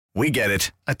We get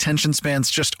it. Attention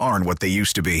spans just aren't what they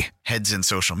used to be. Heads in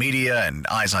social media and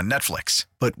eyes on Netflix.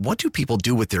 But what do people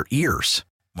do with their ears?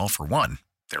 Well, for one,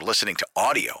 they're listening to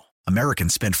audio.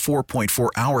 Americans spend 4.4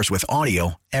 hours with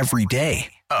audio every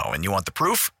day. Oh, and you want the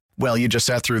proof? Well, you just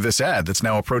sat through this ad that's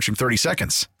now approaching 30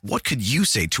 seconds. What could you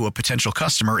say to a potential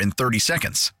customer in 30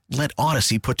 seconds? Let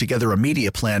Odyssey put together a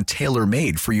media plan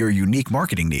tailor-made for your unique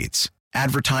marketing needs.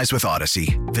 Advertise with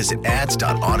Odyssey. Visit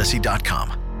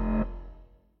ads.odyssey.com.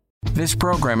 This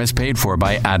program is paid for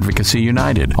by Advocacy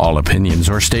United. All opinions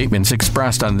or statements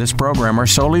expressed on this program are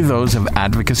solely those of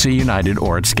Advocacy United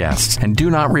or its guests and do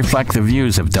not reflect the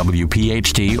views of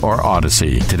WPHT or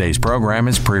Odyssey. Today's program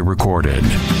is pre-recorded.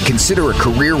 Consider a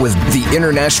career with the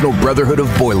International Brotherhood of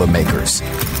Boilermakers.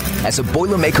 As a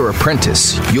Boilermaker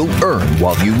apprentice, you'll earn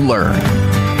while you learn.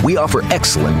 We offer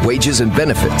excellent wages and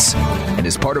benefits. And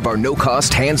as part of our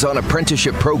no-cost hands-on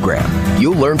apprenticeship program,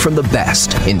 you'll learn from the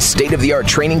best in state-of-the-art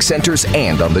training centers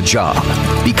and on the job.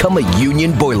 Become a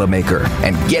union Boilermaker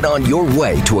and get on your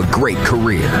way to a great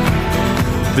career.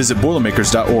 Visit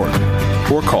Boilermakers.org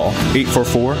or call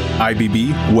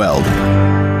 844-IBB-WELD.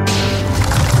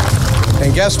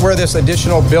 And guess where this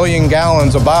additional billion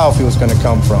gallons of biofuel is going to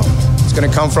come from? It's going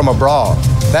to come from abroad.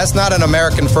 That's not an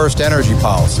American first energy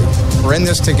policy. We're in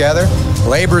this together.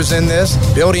 Labor's in this.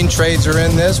 Building trades are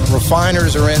in this.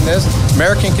 Refiners are in this.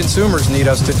 American consumers need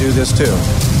us to do this too.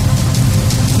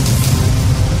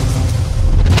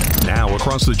 Now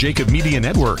across the Jacob Media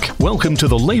Network, welcome to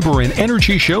the Labor and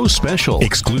Energy Show special,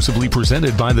 exclusively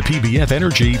presented by the PBF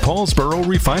Energy Paulsboro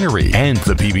Refinery and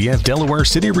the PBF Delaware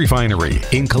City Refinery,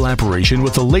 in collaboration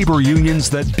with the labor unions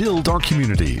that build our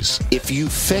communities. If you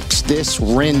fix this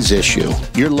RINs issue,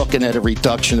 you're looking at a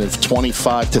reduction of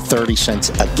 25 to 30 cents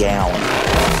a gallon.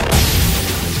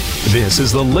 This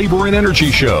is the Labor and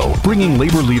Energy Show, bringing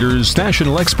labor leaders,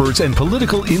 national experts, and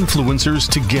political influencers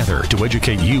together to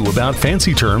educate you about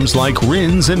fancy terms like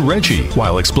RINs and RGGI,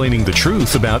 while explaining the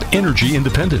truth about energy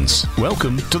independence.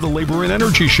 Welcome to the Labor and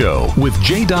Energy Show with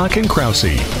J. Doc and Krause.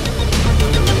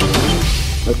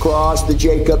 Across the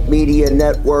Jacob Media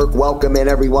Network, welcome in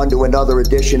everyone to another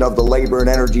edition of the Labor and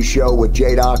Energy Show with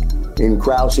J. Doc and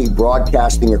Krause,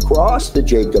 broadcasting across the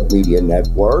Jacob Media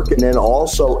Network and then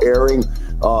also airing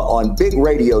on big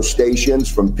radio stations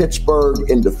from Pittsburgh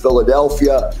into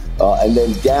Philadelphia and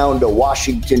then down to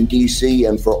Washington, D.C.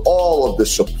 And for all of the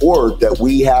support that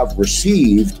we have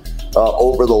received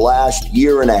over the last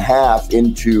year and a half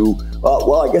into,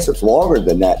 well, I guess it's longer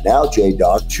than that now,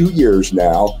 J-Doc, 2 years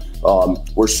now.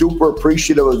 We're super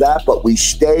appreciative of that, but we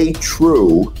stay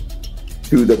true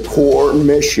to the core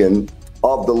mission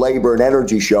of the Labor and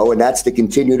Energy Show, and that's to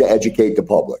continue to educate the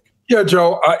public. Yeah,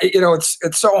 Joe, it's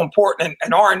so important,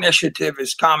 and our initiative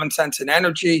is Common Sense and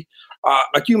Energy.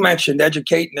 Like you mentioned,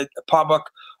 educating the public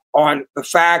on the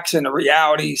facts and the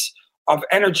realities of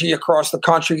energy across the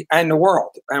country and the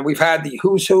world. And we've had the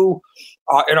who's who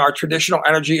in our traditional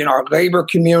energy, in our labor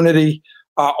community,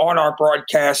 on our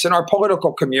broadcasts, in our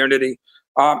political community.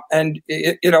 And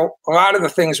a lot of the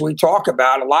things we talk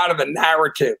about, a lot of the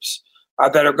narratives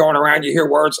that are going around, you hear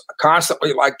words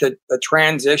constantly like the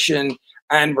transition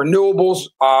and renewables.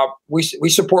 We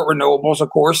support renewables, of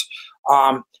course.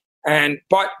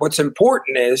 But what's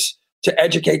important is to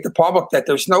educate the public that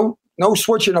there's no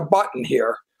switching a button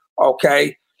here,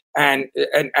 okay? And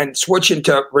switching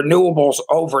to renewables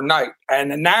overnight.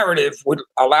 And the narrative would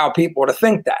allow people to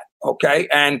think that, okay?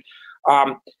 And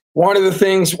one of the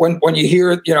things when you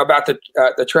hear about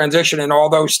the transition and all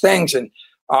those things, and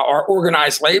our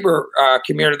organized labor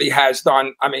community has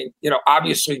done,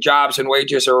 obviously jobs and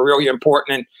wages are really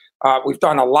important. And we've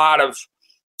done a lot of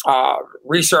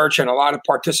research and a lot of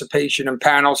participation in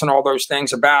panels and all those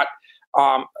things about,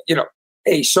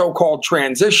 a so-called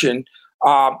transition.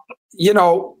 The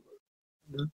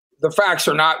facts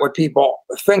are not what people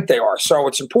think they are. So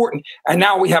it's important. And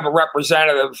now we have a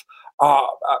representative,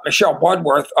 Michelle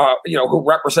Bloodworth, who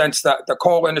represents the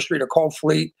coal industry, the coal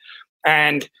fleet.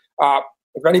 And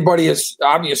if anybody has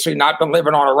obviously not been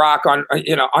living on a rock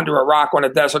under a rock on a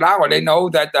desert island, they know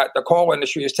that the coal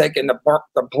industry is taking the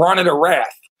brunt of the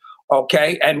wrath.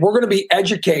 Okay. And we're going to be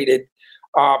educated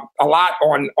a lot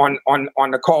on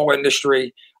the coal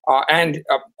industry and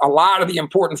a lot of the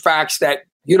important facts that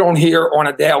you don't hear on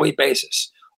a daily basis.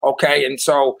 Okay. And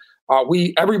so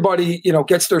everybody,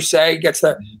 gets their say, gets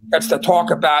to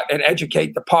talk about and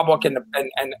educate the public and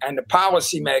the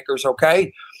policymakers.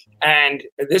 Okay. And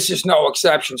this is no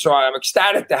exception. So I'm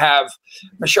ecstatic to have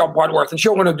Michelle Bloodworth, and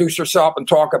she'll introduce herself and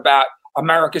talk about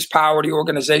America's Power, the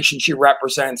organization she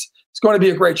represents. It's going to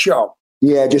be a great show.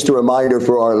 Yeah, just a reminder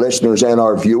for our listeners and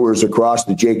our viewers across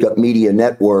the Jacob Media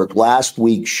Network. Last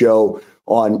week's show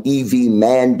on EV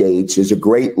mandates is a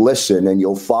great listen, and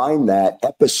you'll find that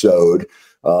episode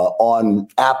on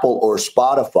Apple or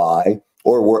Spotify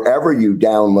or wherever you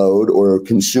download or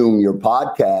consume your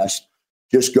podcast.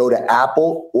 Just go to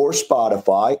Apple or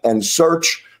Spotify and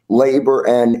search labor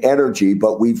and energy.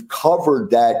 But we've covered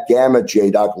that gamut,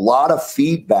 J-Doc. A lot of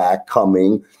feedback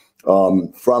coming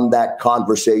from that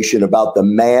conversation about the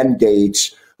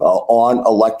mandates on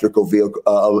electrical vehicle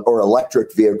or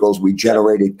electric vehicles. We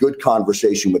generated good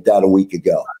conversation with that a week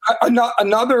ago.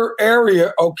 Another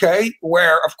area, okay,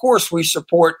 where of course we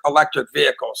support electric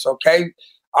vehicles, okay.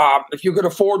 If you could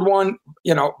afford one,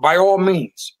 by all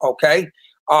means, okay.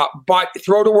 But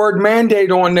throw the word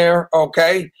mandate on there,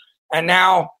 okay. And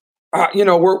now,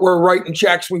 we're writing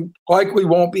checks we likely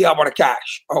won't be able to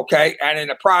cash, okay. And in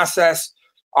the process,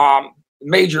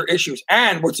 major issues.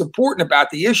 And what's important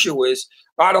about the issue is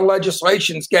a lot of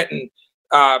legislation's getting,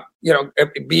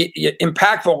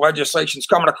 impactful legislation's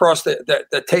coming across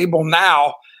the table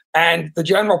now. And the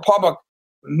general public,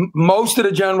 most of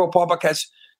the general public has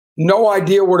no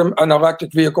idea what an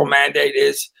electric vehicle mandate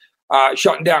is,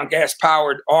 shutting down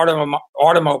gas-powered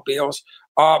automobiles.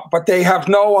 But they have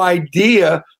no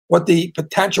idea what the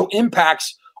potential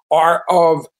impacts are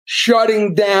of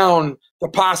shutting down the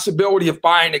possibility of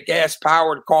buying a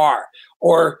gas-powered car,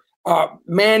 or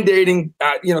mandating,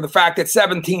 the fact that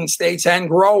 17 states and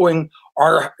growing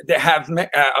have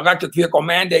electric vehicle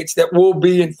mandates that will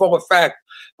be in full effect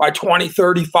by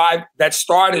 2035, that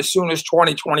start as soon as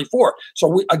 2024. So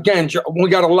we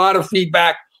got a lot of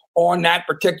feedback on that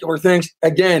particular things.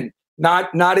 Again,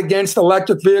 not against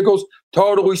electric vehicles,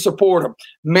 totally support them.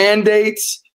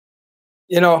 Mandates,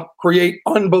 create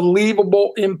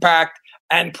unbelievable impact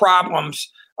and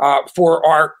problems for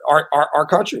our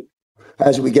country.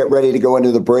 As we get ready to go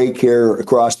into the break here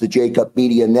across the Jacob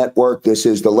Media Network, this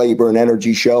is the Labor and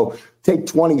Energy Show. Take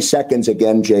 20 seconds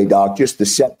again, J-Doc, just to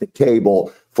set the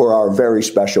table for our very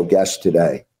special guest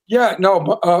today. Yeah,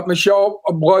 no, Michelle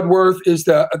Bloodworth is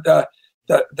the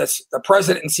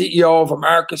president and CEO of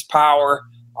America's Power,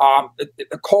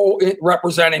 the coal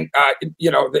representing,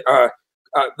 the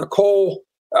coal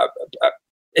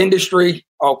industry.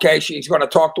 Okay, she's going to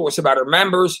talk to us about her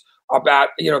members, about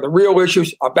the real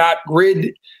issues, about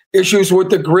grid issues with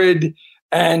the grid,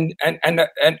 and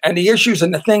the issues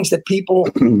and the things that people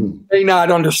may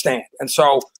not understand. And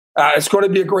so it's going to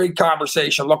be a great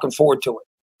conversation. Looking forward to it.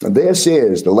 This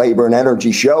is the Labor and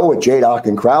Energy Show with J-Doc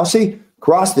and Krause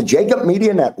across the Jacob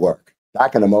Media Network.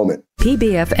 Back in a moment.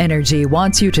 PBF Energy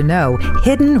wants you to know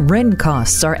hidden RIN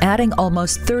costs are adding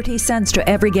almost 30 cents to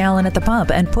every gallon at the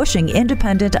pump and pushing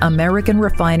independent American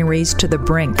refineries to the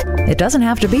brink. It doesn't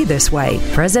have to be this way.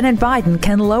 President Biden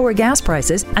can lower gas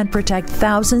prices and protect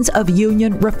thousands of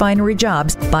union refinery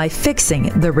jobs by fixing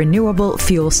the renewable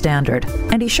fuel standard.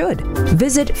 And he should.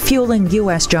 Visit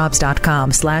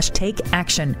fuelinusjobs.com/take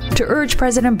action to urge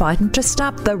President Biden to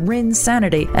stop the RIN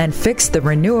sanity and fix the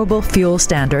renewable fuel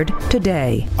standard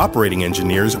today. Operating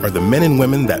engineers are the men and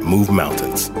women that move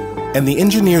mountains. And the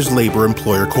Engineers Labor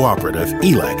Employer Cooperative,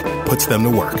 ELEC, puts them to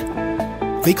work.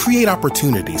 They create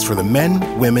opportunities for the men,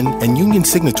 women, and union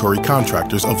signatory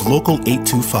contractors of Local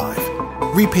 825,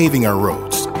 repaving our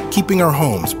roads, keeping our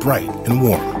homes bright and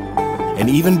warm, and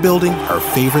even building our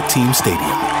favorite team stadium.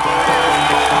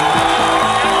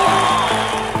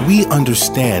 We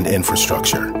understand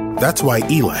infrastructure. That's why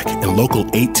ELEC and Local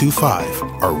 825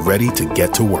 are ready to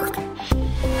get to work.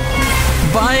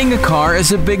 Buying a car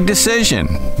is a big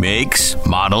decision. Makes,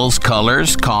 models,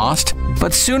 colors, cost.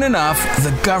 But soon enough,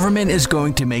 the government is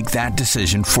going to make that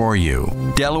decision for you.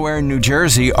 Delaware and New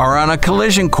Jersey are on a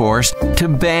collision course to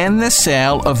ban the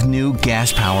sale of new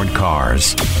gas-powered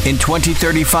cars. In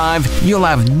 2035, you'll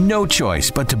have no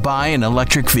choice but to buy an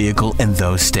electric vehicle in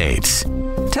those states.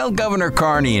 Tell Governor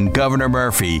Carney and Governor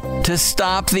Murphy to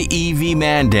stop the EV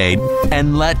mandate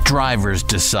and let drivers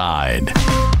decide.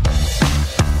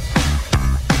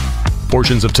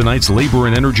 Portions of tonight's Labor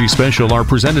and Energy Special are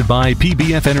presented by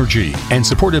PBF Energy and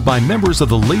supported by members of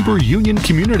the labor union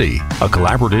community, a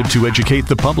collaborative to educate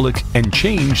the public and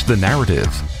change the narrative.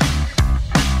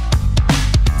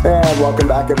 And welcome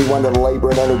back, everyone, to the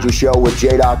Labor and Energy Show with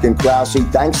J-Doc and Krause.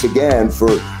 Thanks again for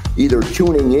either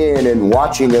tuning in and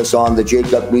watching us on the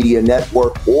Jacob Media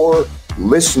Network or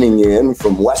listening in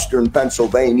from Western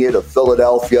Pennsylvania to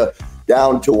Philadelphia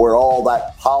down to where all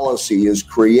that policy is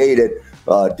created.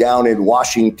 Down in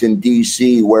Washington,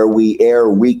 D.C., where we air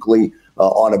weekly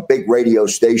on a big radio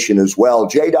station as well.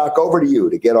 J-Doc, over to you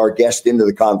to get our guest into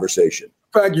the conversation.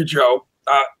 Thank you, Joe.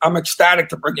 I'm ecstatic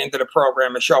to bring into the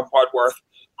program Michelle Bloodworth,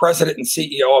 President and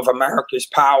CEO of America's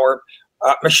Power.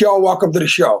 Michelle, welcome to the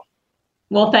show.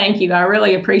 Well, thank you. I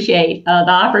really appreciate the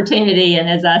opportunity. And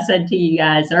as I said to you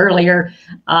guys earlier,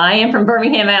 I am from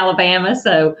Birmingham, Alabama.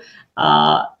 So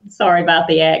sorry about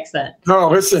the accent. No,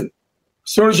 listen,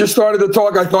 as soon as you started to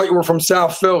talk, I thought you were from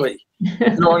South Philly.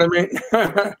 You know what I mean?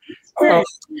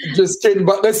 Just kidding.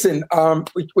 But listen,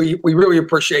 we really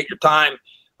appreciate your time.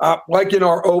 Like in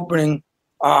our opening,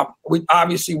 our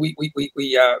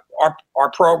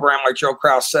program, like Joe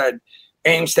Kraus said,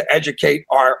 aims to educate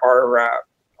our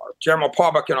general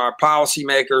public and our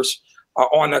policymakers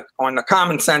on the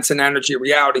common sense and energy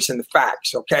realities and the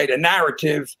facts. Okay, the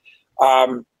narrative,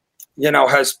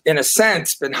 has in a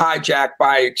sense been hijacked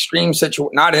by extreme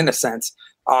not in a sense,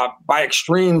 by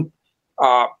extreme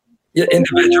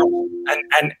individuals,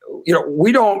 and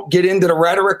we don't get into the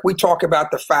rhetoric. We talk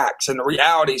about the facts and the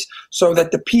realities, so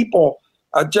that the people,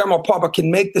 general public,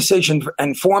 can make decisions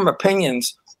and form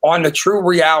opinions on the true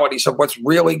realities of what's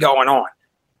really going on.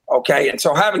 Okay, and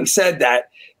so having said that,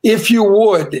 if you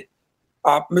would,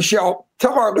 Michelle,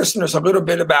 tell our listeners a little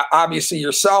bit about, obviously,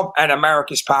 yourself and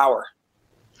America's Power.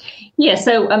 Yeah,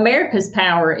 so America's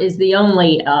Power is the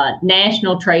only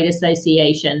national trade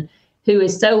association who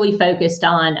is solely focused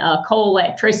on coal,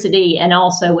 electricity, and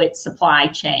also its supply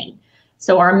chain.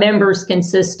 So our members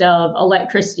consist of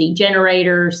electricity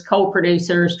generators, coal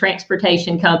producers,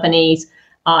 transportation companies,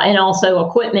 and also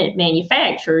equipment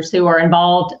manufacturers who are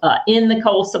involved in the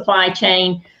coal supply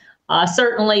chain.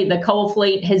 Certainly, the coal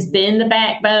fleet has been the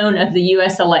backbone of the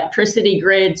U.S. electricity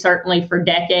grid, certainly for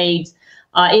decades.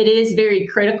 It is very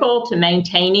critical to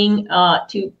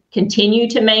continue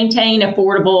to maintain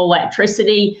affordable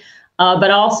electricity, but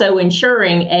also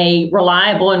ensuring a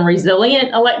reliable and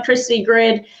resilient electricity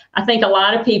grid. I think a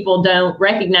lot of people don't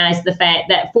recognize the fact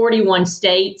that 41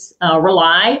 states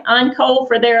rely on coal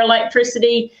for their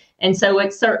electricity. And so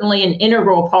it's certainly an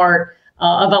integral part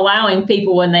of allowing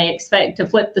people, when they expect to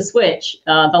flip the switch,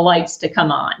 the lights to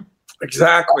come on.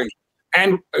 Exactly.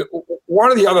 And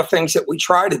one of the other things that we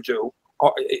try to do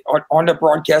on the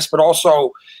broadcast, but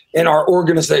also in our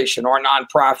organization, our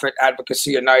nonprofit,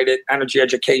 Advocacy United Energy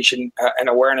Education and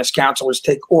Awareness Council,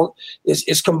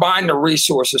 is combine the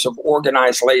resources of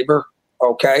organized labor.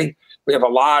 Okay, we have a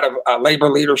lot of labor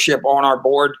leadership on our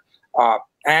board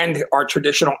and our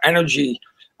traditional energy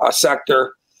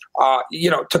sector.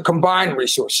 To combine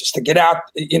resources to get out,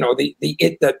 the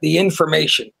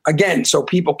information again, so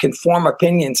people can form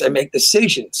opinions and make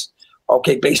decisions.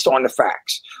 Okay, based on the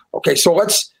facts. Okay, so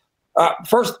let's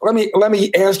first let me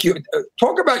ask you,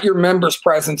 talk about your members'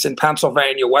 presence in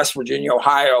Pennsylvania, West Virginia,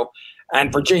 Ohio,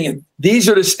 and Virginia. These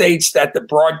are the states that the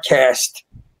broadcast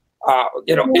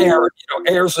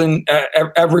airs in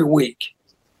every week.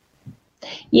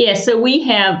 Yeah, so we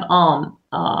have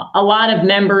a lot of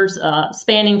members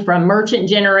spanning from merchant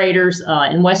generators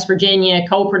in West Virginia,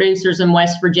 coal producers in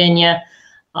West Virginia.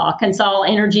 Consol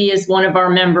Energy is one of our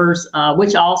members,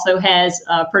 which also has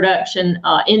production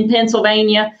in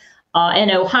Pennsylvania.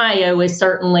 And Ohio is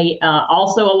certainly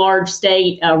also a large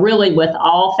state, really with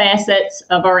all facets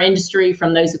of our industry,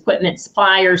 from those equipment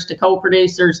suppliers to coal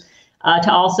producers to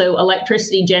also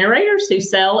electricity generators who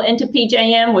sell into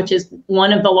PJM, which is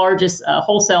one of the largest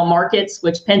wholesale markets,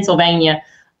 which Pennsylvania,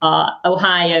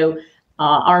 Ohio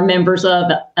are members of,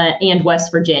 and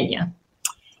West Virginia.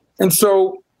 And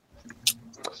so,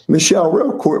 Michelle,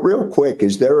 real quick,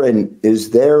 is there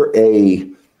a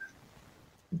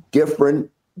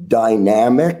different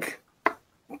dynamic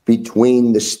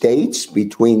between the states,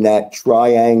 between that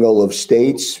triangle of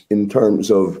states, in terms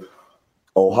of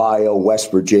Ohio, West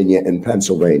Virginia, and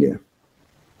Pennsylvania?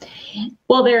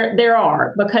 Well, there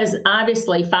are, because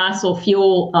obviously fossil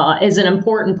fuel is an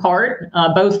important part,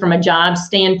 both from a job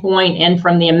standpoint and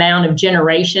from the amount of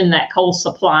generation that coal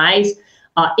supplies.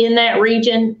 In that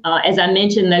region, as I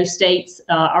mentioned, those states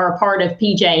are a part of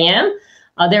PJM.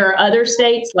 There are other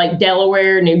states like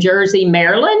Delaware, New Jersey,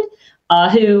 Maryland,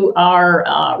 who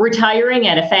are retiring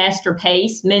at a faster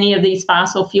pace, many of these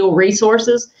fossil fuel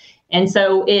resources. And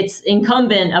so it's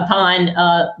incumbent upon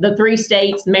the three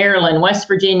states, Maryland, West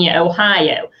Virginia,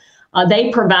 Ohio. They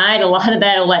provide a lot of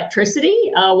that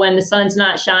electricity when the sun's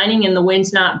not shining and the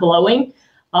wind's not blowing.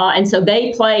 And so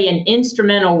they play an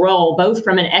instrumental role, both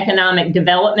from an economic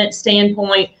development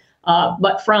standpoint,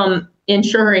 but from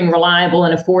ensuring reliable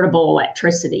and affordable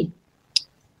electricity.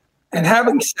 And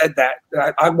having said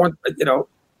that, I want,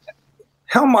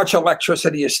 how much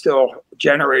electricity is still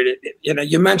generated?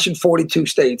 You mentioned 42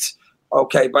 states.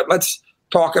 Okay, but let's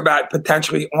talk about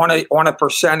potentially on a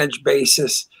percentage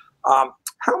basis.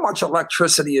 How much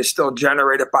electricity is still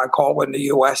generated by coal in the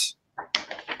U.S.?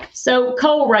 So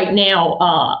coal right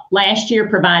now, last year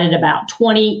provided about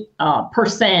 20%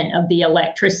 of the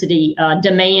electricity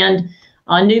demand.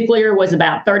 Nuclear was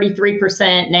about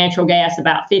 33%, natural gas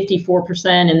about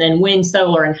 54%, and then wind,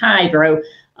 solar, and hydro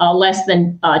less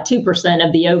than 2%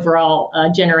 of the overall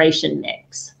generation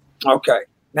mix. Okay.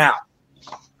 Now,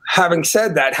 having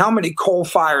said that, how many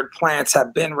coal-fired plants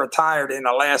have been retired in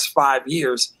the last 5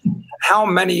 years? How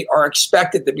many are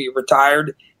expected to be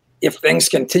retired if things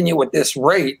continue at this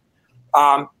rate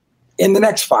in the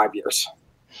next 5 years?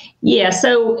 Yeah,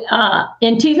 so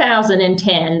in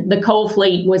 2010, the coal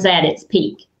fleet was at its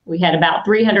peak. We had about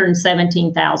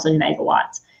 317,000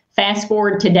 megawatts. Fast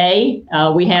forward today,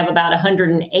 we have about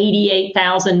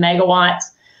 188,000 megawatts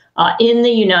in the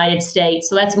United States.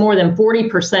 So that's more than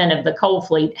 40% of the coal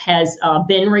fleet has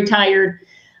been retired.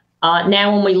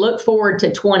 Now, when we look forward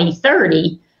to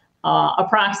 2030,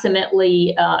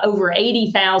 approximately over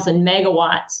 80,000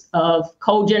 megawatts of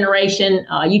coal generation.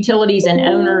 Utilities and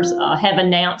owners have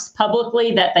announced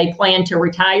publicly that they plan to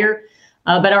retire.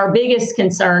 But our biggest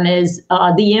concern is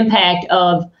the impact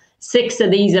of 6 of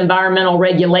these environmental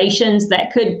regulations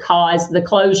that could cause the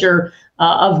closure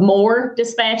of more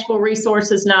dispatchable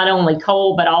resources, not only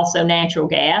coal, but also natural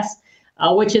gas,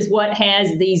 which is what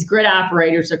has these grid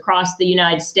operators across the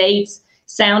United States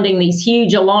sounding these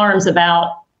huge alarms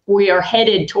about we are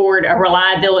headed toward a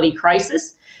reliability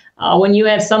crisis. When you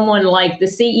have someone like the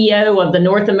CEO of the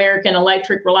North American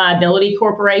Electric Reliability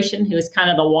Corporation, who is kind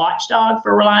of the watchdog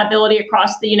for reliability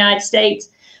across the United States,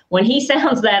 when he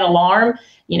sounds that alarm,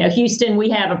 Houston, we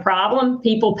have a problem.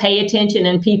 People pay attention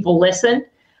and people listen.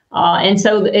 And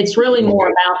so it's really more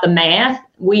about the math.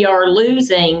 We are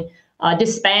losing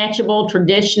dispatchable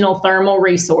traditional thermal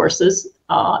resources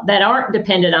that aren't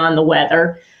dependent on the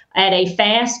weather at a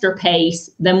faster pace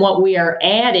than what we are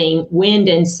adding wind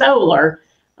and solar.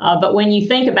 But when you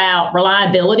think about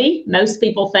reliability, most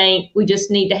people think we just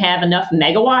need to have enough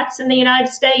megawatts in the United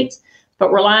States,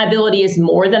 but reliability is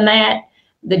more than that.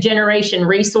 The generation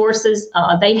resources,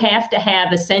 they have to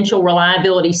have essential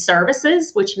reliability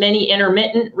services, which many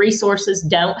intermittent resources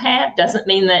don't have. Doesn't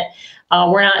mean that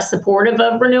we're not supportive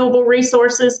of renewable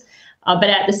resources, but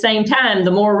at the same time,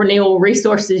 the more renewable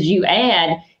resources you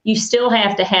add, you still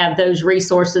have to have those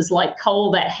resources like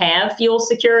coal that have fuel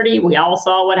security. We all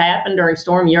saw what happened during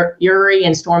Storm Uri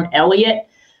and Storm Elliott,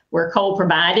 where coal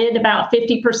provided about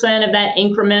 50% of that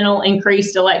incremental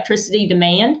increased electricity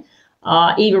demand,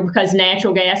 even because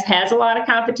natural gas has a lot of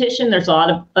competition. There's a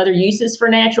lot of other uses for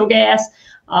natural gas.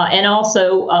 And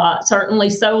also,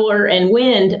 certainly solar and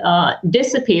wind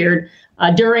disappeared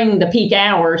during the peak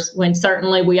hours when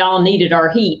certainly we all needed our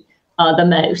heat the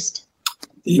most.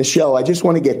 Michelle, I just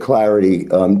want to get clarity.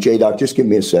 J-Doc, just give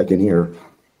me a second here.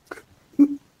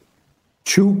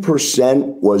 2%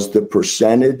 was the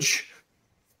percentage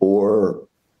for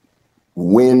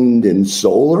wind and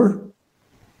solar?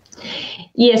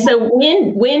 Yeah, so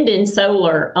wind and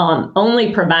solar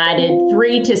only provided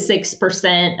 3 to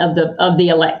 6% of the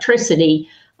electricity,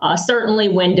 certainly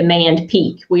when demand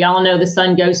peak. We all know the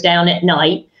sun goes down at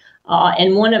night.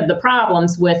 And one of the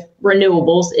problems with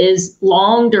renewables is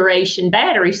long duration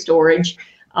battery storage.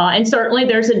 And certainly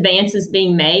there's advances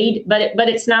being made, but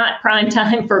it's not prime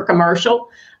time for commercial.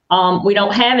 We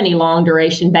don't have any long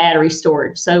duration battery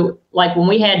storage. So like when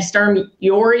we had Storm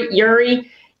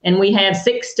Uri and we have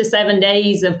 6 to 7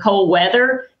 days of cold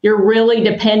weather, you're really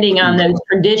depending on those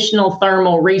traditional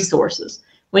thermal resources.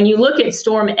 When you look at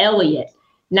Storm Elliott,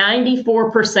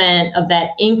 94% of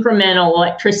that incremental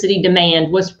electricity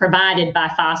demand was provided by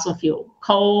fossil fuel,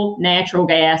 coal, natural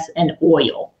gas, and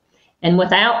oil. And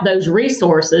without those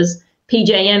resources,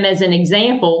 PJM, as an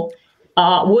example,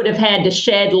 would have had to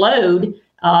shed load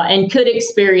and could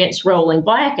experience rolling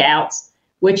blackouts,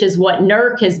 which is what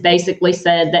NERC has basically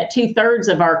said, that 2/3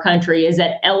 of our country is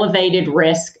at elevated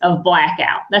risk of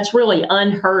blackout. That's really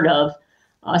unheard of,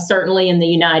 certainly in the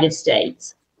United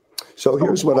States. So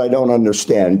here's what I don't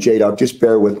understand. J-Doc, just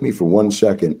bear with me for 1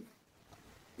 second.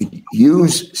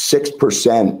 Use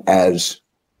 6% as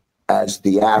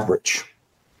the average.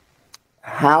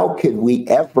 How could we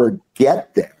ever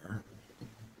get there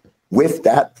with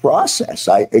that process?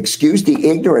 Excuse the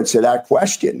ignorance of that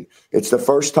question. It's the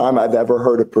first time I've ever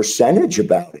heard a percentage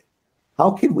about it.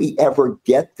 How could we ever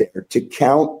get there to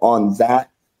count on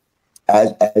that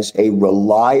as a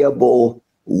reliable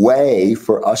way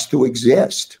for us to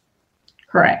exist?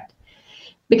 Correct.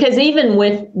 Because even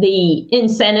with the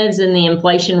incentives in the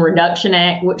Inflation Reduction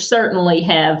Act, which certainly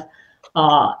have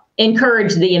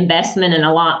encouraged the investment in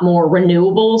a lot more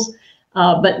renewables,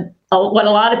 but what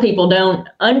a lot of people don't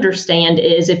understand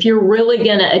is if you're really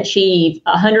going to achieve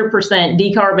 100%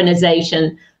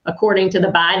 decarbonization, according to the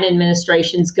Biden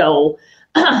administration's goal,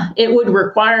 it would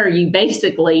require you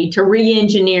basically to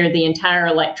re-engineer the entire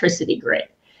electricity grid.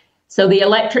 So the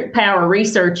Electric Power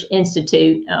Research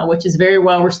Institute, which is very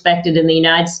well respected in the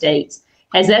United States,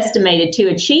 has estimated to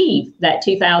achieve that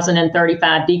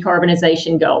 2035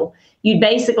 decarbonization goal, you'd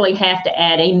basically have to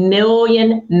add 1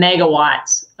 million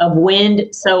megawatts of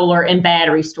wind, solar, and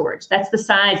battery storage. That's the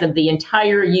size of the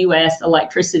entire U.S.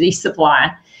 electricity supply,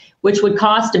 which would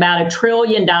cost about $1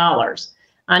 trillion.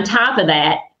 On top of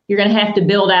that, you're going to have to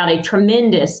build out a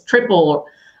tremendous triple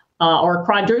or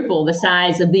quadruple the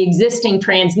size of the existing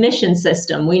transmission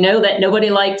system. We know that nobody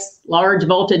likes large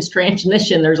voltage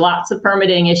transmission. There's lots of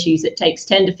permitting issues. It takes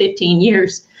 10 to 15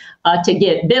 years to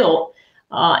get built.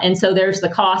 And so there's the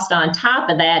cost on top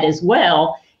of that as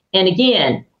well. And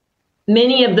again,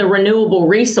 many of the renewable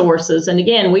resources, and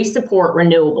again, we support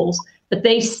renewables, but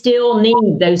they still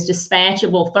need those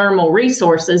dispatchable thermal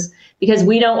resources because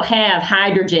we don't have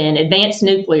hydrogen, advanced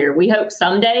nuclear. We hope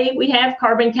someday we have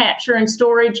carbon capture and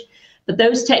storage, but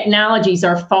those technologies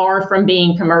are far from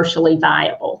being commercially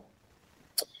viable.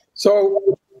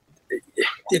 So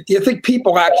do you think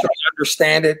people actually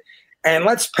understand it? And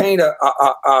let's paint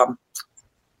a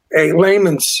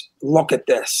layman's look at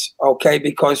this, okay?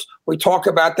 Because we talk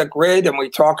about the grid and we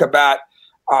talk about,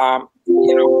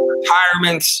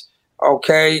 retirements,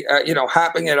 okay,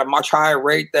 happening at a much higher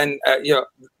rate than,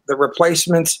 the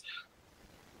replacements.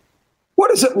 What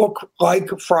does it look like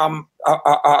from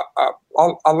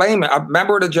a layman, a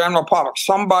member of the general public,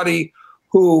 somebody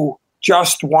who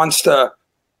just wants to,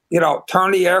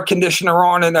 turn the air conditioner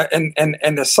on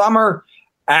in the summer,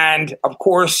 and of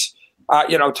course,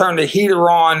 turn the heater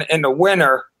on in the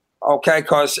winter, okay?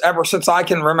 Because ever since I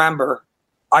can remember,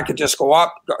 I could just go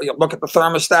up, look at the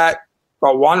thermostat,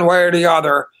 go one way or the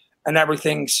other, and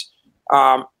everything's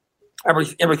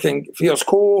everything feels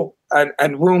cool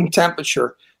and room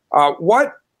temperature.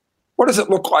 What does it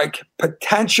look like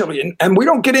potentially? And we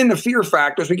don't get into fear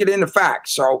factors; we get into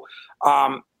facts. So,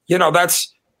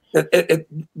 that's it.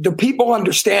 Do people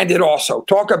understand it? Also,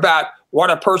 talk about what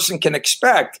a person can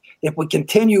expect if we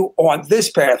continue on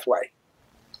this pathway.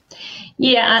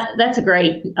 Yeah, that's a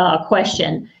great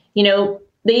question.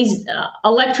 These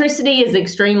electricity is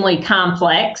extremely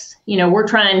complex. We're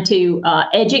trying to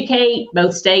educate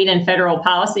both state and federal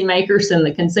policymakers and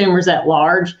the consumers at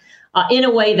large in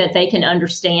a way that they can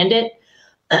understand it.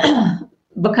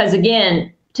 Because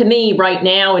again, to me right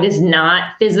now, it is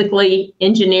not physically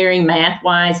engineering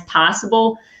math-wise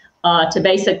possible to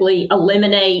basically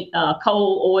eliminate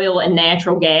coal, oil, and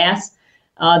natural gas.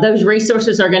 Those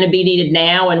resources are going to be needed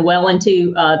now and well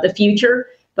into the future.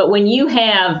 But when you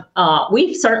have,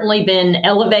 we've certainly been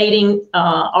elevating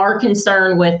our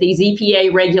concern with these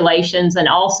EPA regulations and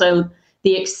also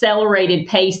the accelerated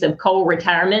pace of coal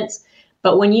retirements.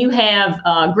 But when you have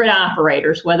grid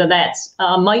operators, whether that's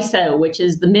MISO, which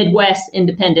is the Midwest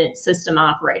Independent System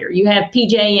Operator, you have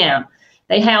PJM,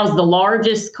 they house the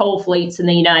largest coal fleets in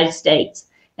the United States.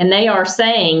 And they are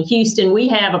saying, Houston, we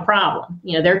have a problem.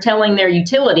 They're telling their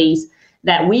utilities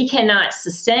that we cannot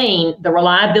sustain the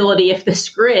reliability of this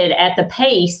grid at the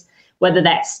pace, whether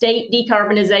that's state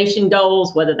decarbonization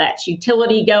goals, whether that's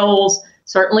utility goals.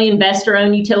 Certainly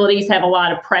investor-owned utilities have a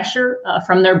lot of pressure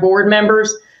from their board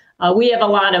members. We have a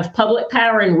lot of public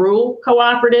power and rural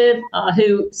cooperative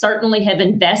who certainly have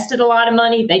invested a lot of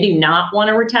money. They do not want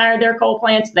to retire their coal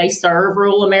plants. They serve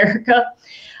rural America.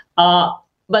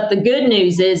 But the good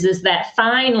news is that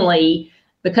finally,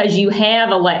 because you have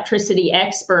electricity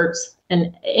experts,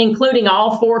 and including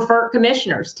all 4 FERC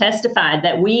commissioners, testified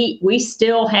that we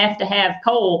still have to have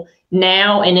coal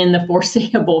now and in the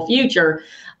foreseeable future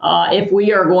if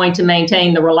we are going to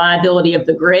maintain the reliability of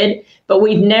the grid. But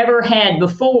we've never had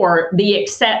before the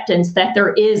acceptance that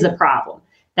there is a problem,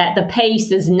 that the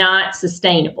pace is not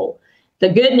sustainable. The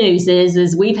good news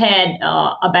is we've had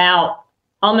about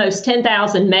almost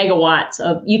 10,000 megawatts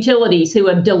of utilities who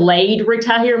have delayed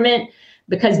retirement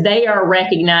because they are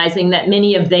recognizing that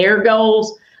many of their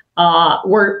goals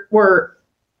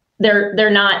they're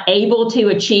not able to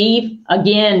achieve,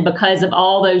 again, because of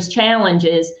all those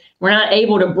challenges. We're not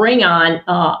able to bring on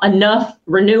enough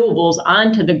renewables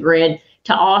onto the grid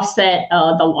to offset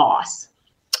the loss.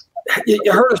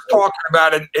 You heard us talking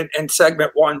about it in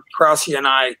segment 1, Krause and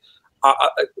I,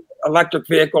 electric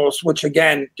vehicles, which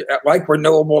again, like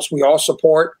renewables, we all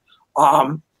support.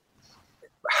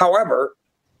 However,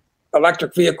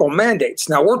 electric vehicle mandates.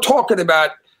 Now we're talking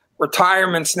about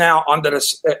retirements now under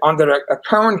the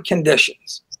current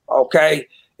conditions. Okay,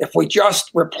 if we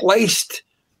just replaced,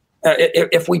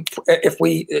 if we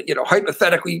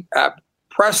hypothetically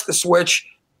pressed the switch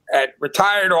and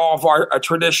retired all of our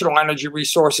traditional energy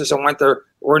resources and went to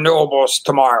renewables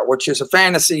tomorrow, which is a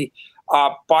fantasy,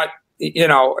 but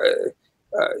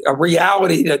a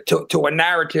reality to a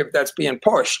narrative that's being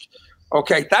pushed.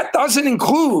 Okay, that doesn't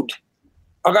include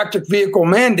electric vehicle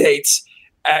mandates.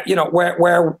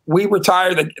 Where we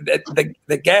retire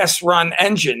the gas run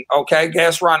engine,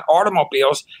 gas run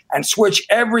automobiles, and switch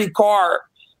every car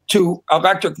to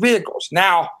electric vehicles.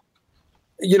 Now,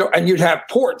 and you'd have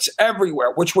ports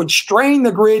everywhere, which would strain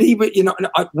the grid even,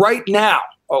 right now.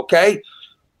 Okay.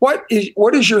 What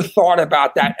is your thought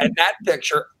about that and that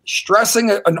picture, stressing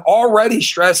an already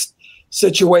stressed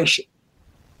situation?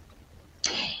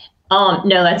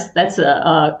 No, that's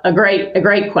a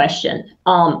great question.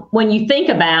 When you think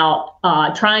about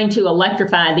trying to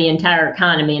electrify the entire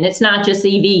economy, and it's not just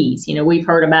EVs. We've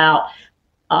heard about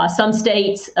some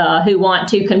states who want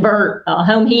to convert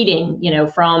home heating,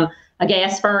 from a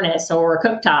gas furnace or a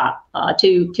cooktop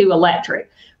to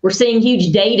electric. We're seeing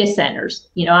huge data centers.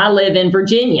 I live in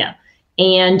Virginia,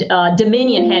 and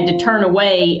Dominion had to turn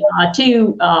away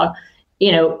two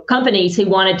companies who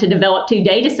wanted to develop 2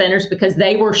 data centers because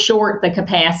they were short the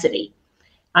capacity.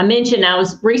 I mentioned I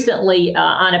was recently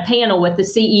on a panel with the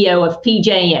CEO of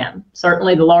PJM,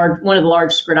 certainly one of the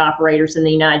largest grid operators in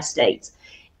the United States.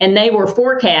 And they were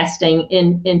forecasting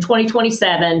in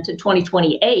 2027 to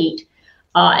 2028,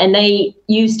 and they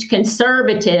used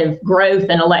conservative growth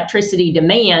in electricity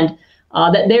demand,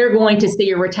 that they're going to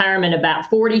see a retirement of about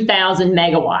 40,000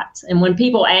 megawatts. And when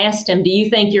people asked him, do you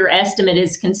think your estimate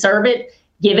is conservative,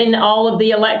 given all of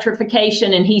the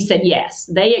electrification? And he said, yes,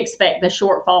 they expect the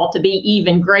shortfall to be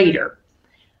even greater.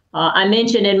 I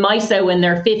mentioned in MISO in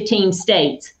their 15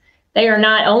 states, they are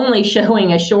not only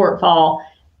showing a shortfall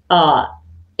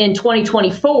in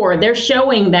 2024, they're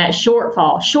showing that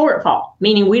shortfall,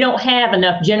 meaning we don't have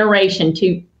enough generation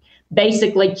to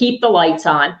basically keep the lights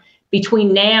on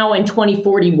between now and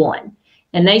 2041.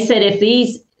 And they said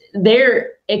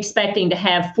they're expecting to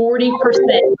have 40%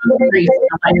 increase in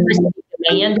electricity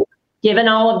demand, given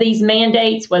all of these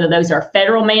mandates, whether those are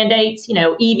federal mandates,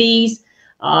 EVs,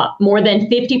 more than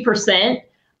 50%.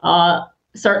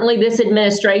 Certainly this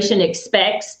administration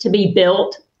expects to be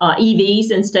built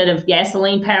EVs instead of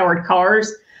gasoline-powered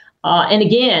cars. And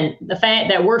again, the fact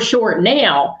that we're short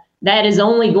now, that is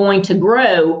only going to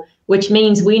grow, which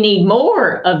means we need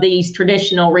more of these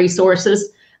traditional resources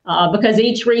because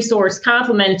each resource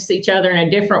complements each other in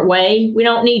a different way. We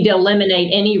don't need to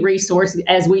eliminate any resource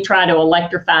as we try to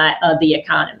electrify the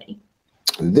economy.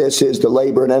 This is the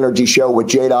Labor and Energy Show with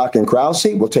J-Doc and Krause.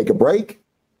 We'll take a break.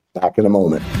 Back in a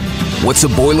moment. What's a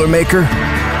Boilermaker?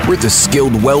 We're the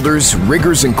skilled welders,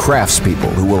 riggers, and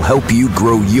craftspeople who will help you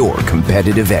grow your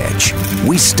competitive edge.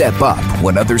 We step up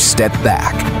when others step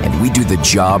back, and we do the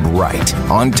job right,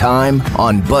 on time,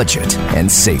 on budget,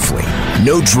 and safely.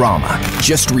 No drama,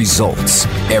 just results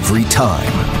every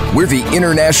time. We're the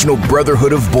International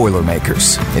Brotherhood of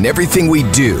Boilermakers, and everything we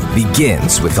do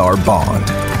begins with our bond.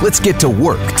 Let's get to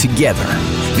work together.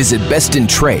 Visit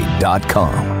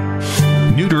bestintrade.com.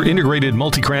 Neuter Integrated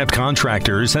Multi-Craft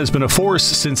Contractors has been a force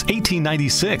since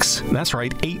 1896. That's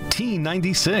right,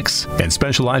 1896. And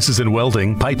specializes in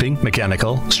welding, piping,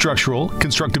 mechanical, structural,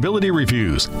 constructability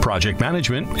reviews, project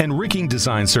management, and rigging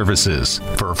design services.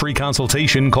 For a free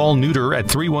consultation, call Neuter at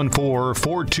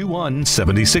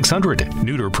 314-421-7600.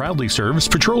 Neuter proudly serves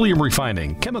petroleum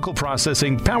refining, chemical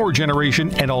processing, power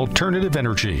generation, and alternative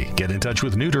energy. Get in touch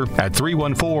with Neuter at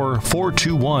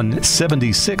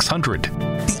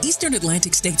 314-421-7600. The Eastern Atlantic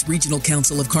States Regional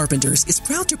Council of Carpenters is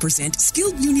proud to present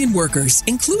skilled union workers,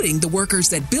 including the workers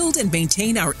that build and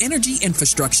maintain our energy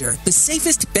infrastructure. The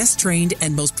safest, best trained,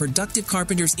 and most productive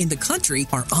carpenters in the country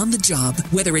are on the job.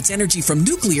 Whether it's energy from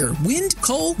nuclear, wind,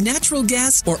 coal, natural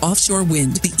gas, or offshore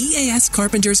wind, the EAS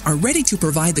carpenters are ready to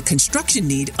provide the construction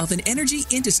need of an energy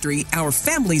industry our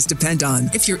families depend on.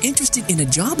 If you're interested in a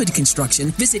job in construction,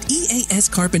 visit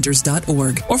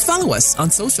eascarpenters.org or follow us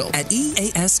on social at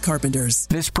EAS Carpenters.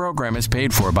 This program is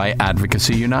paid for by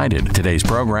Advocacy United. Today's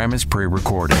program is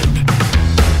pre-recorded.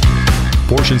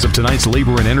 Portions of tonight's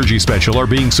Labor and Energy Special are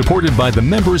being supported by the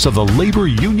members of the labor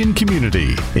union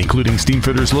community, including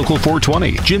Steamfitters Local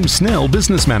 420, Jim Snell,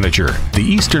 Business Manager, the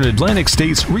Eastern Atlantic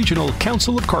States Regional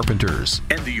Council of Carpenters,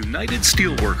 and the United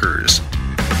Steelworkers.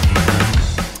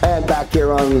 And back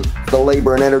here on the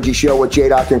Labor and Energy Show with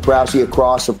J-Doc and Krause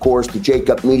across, of course, the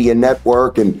Jacob Media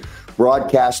Network, and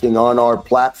broadcasting on our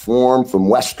platform from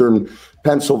Western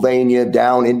Pennsylvania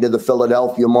down into the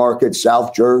Philadelphia market,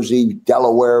 South Jersey,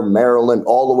 Delaware, Maryland,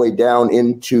 all the way down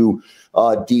into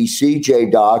D.C.,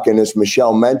 J-Doc. And as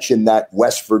Michelle mentioned, that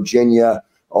West Virginia,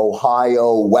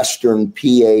 Ohio, Western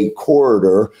PA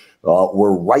corridor,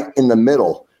 we're right in the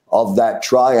middle of that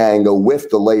triangle with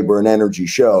the Labor and Energy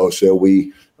Show. So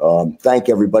we thank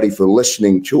everybody for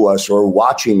listening to us or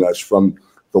watching us from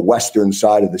the western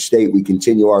side of the state. We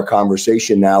continue our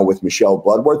conversation now with Michelle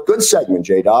Bloodworth. Good segment,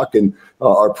 J-Doc, and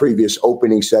our previous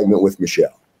opening segment with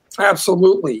Michelle.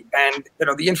 Absolutely. And,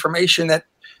 the information that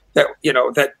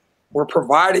we're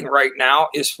providing right now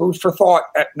is food for thought,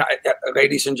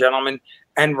 ladies and gentlemen,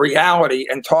 and reality,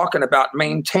 and talking about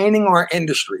maintaining our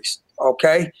industries,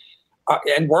 okay,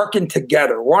 and working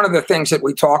together. One of the things that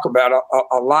we talk about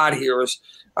a lot here is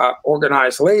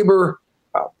organized labor,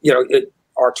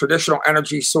 our traditional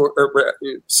energy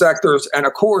sectors, and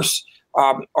of course,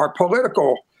 our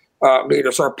political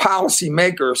leaders, our policy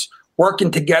makers,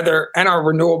 working together, and our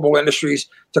renewable industries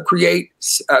to create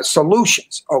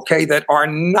solutions, okay, that are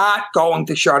not going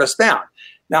to shut us down.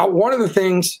 Now, one of the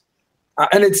things,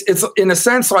 and it's in a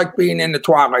sense like being in the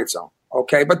Twilight Zone,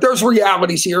 okay, but there's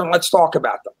realities here, and let's talk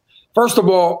about them. First of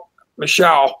all,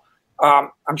 Michelle,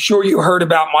 I'm sure you heard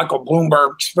about Michael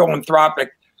Bloomberg's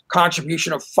philanthropic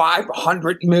contribution of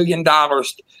 $500 million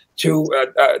to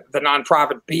the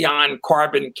nonprofit Beyond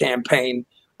Carbon campaign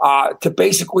to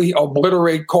basically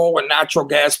obliterate coal and natural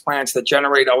gas plants that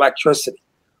generate electricity.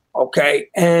 Okay.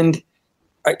 And,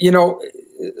 and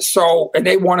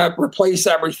they want to replace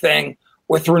everything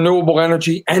with renewable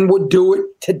energy and would do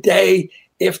it today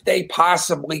if they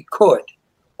possibly could.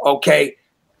 Okay.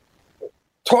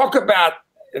 Talk about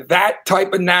that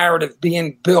type of narrative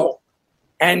being built,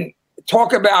 and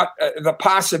talk about the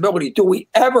possibility. Do we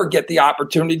ever get the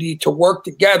opportunity to work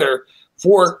together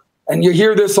for, and you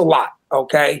hear this a lot,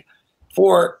 okay,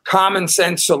 for common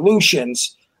sense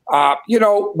solutions?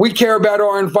 We care about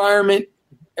our environment.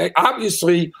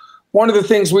 Obviously, one of the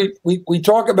things we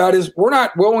talk about is we're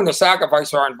not willing to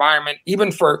sacrifice our environment,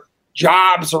 even for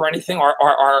jobs or anything,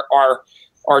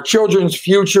 our children's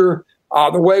future,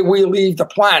 the way we leave the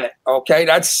planet. Okay,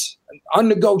 that's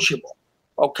unnegotiable.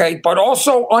 Okay, but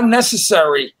also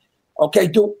unnecessary.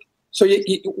 Okay, so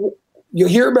you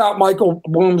hear about Michael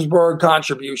Bloomberg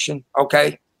contribution.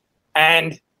 Okay,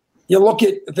 and you look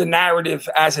at the narrative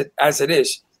as it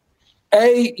is.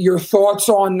 A, your thoughts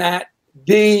on that.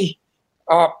 B,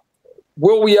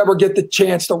 will we ever get the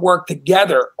chance to work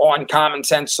together on common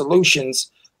sense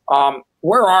solutions?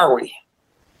 Where are we?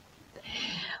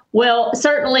 Well,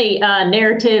 certainly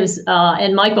narratives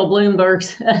in Michael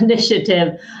Bloomberg's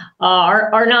initiative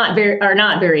are not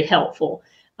very helpful.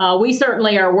 We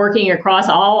certainly are working across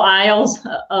all aisles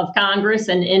of Congress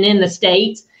and in the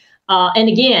states. And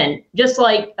again, just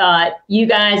like you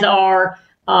guys are,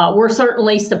 we're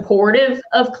certainly supportive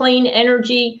of clean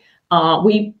energy.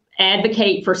 We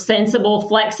advocate for sensible,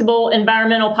 flexible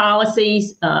environmental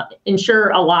policies, ensure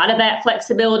a lot of that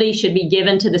flexibility should be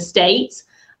given to the states,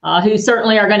 who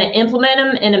certainly are going to implement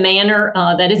them in a manner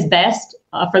that is best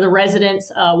for the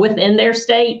residents within their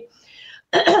state.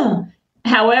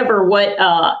 However, what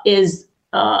is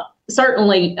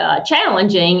certainly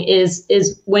challenging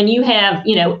is when you have,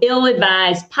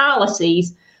 ill-advised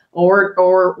policies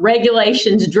or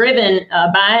regulations driven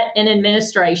by an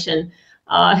administration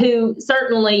who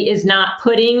certainly is not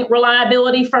putting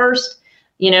reliability first.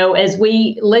 As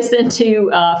we listen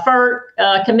to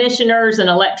FERC commissioners and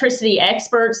electricity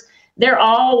experts, they're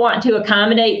all want to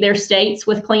accommodate their states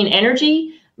with clean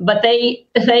energy, but they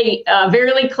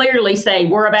very clearly say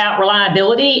we're about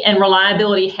reliability, and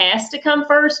reliability has to come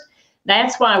first.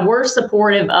 That's why we're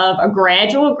supportive of a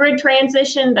gradual grid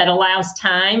transition that allows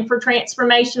time for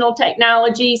transformational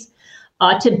technologies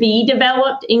to be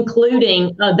developed,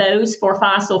 including those for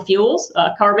fossil fuels,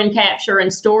 carbon capture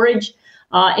and storage,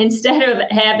 instead of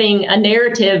having a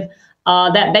narrative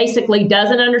that basically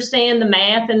doesn't understand the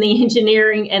math and the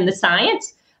engineering and the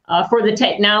science for the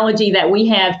technology that we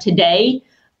have today.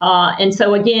 And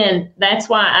so, again, that's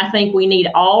why I think we need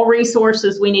all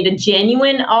resources. We need a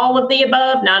genuine all of the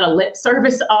above, not a lip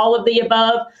service all of the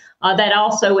above. That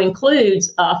also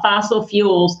includes fossil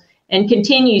fuels and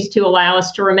continues to allow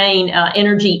us to remain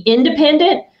energy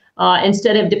independent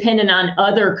instead of dependent on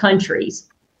other countries.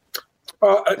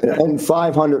 And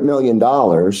 $500 million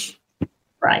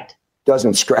right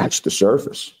doesn't scratch the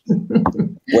surface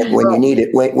when you need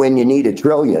it, when you need $1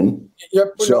 trillion.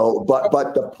 Yep. So, but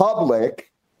the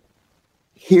public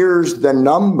hears the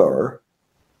number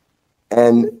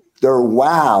and they're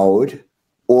wowed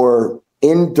or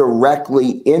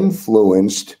indirectly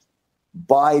influenced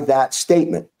by that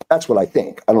statement. That's what I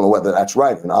think. I don't know whether that's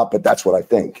right or not, but that's what I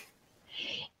think.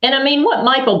 And I mean, what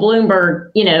Michael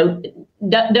Bloomberg,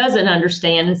 doesn't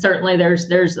understand, and certainly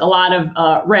there's a lot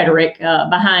of rhetoric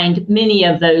behind many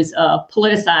of those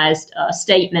politicized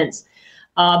statements,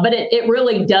 but it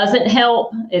really doesn't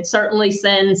help. It certainly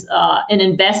sends an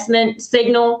investment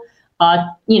signal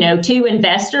to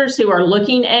investors who are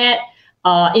looking at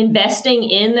investing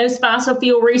in those fossil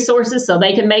fuel resources so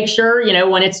they can make sure,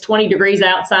 when it's 20 degrees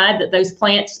outside, that those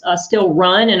plants still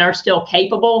run and are still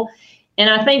capable. And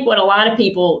I think what a lot of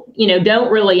people,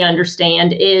 don't really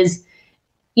understand is,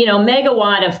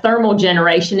 megawatt of thermal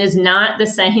generation is not the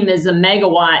same as a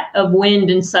megawatt of wind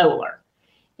and solar.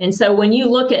 And so when you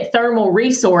look at thermal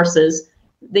resources,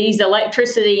 these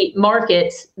electricity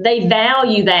markets, they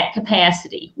value that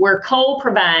capacity, where coal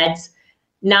has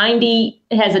a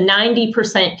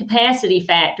 90% capacity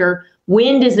factor.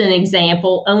 Wind, as an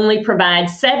example, only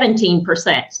provides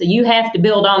 17%. So you have to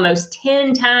build almost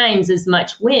 10 times as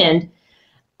much wind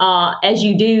as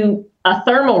you do a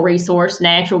thermal resource,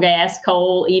 natural gas,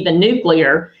 coal, even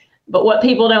nuclear. But what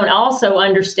people don't also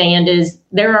understand is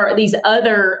there are these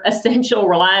other essential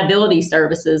reliability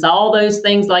services, all those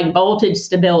things like voltage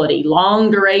stability,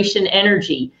 long duration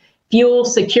energy, fuel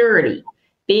security,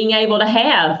 being able to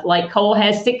have, like coal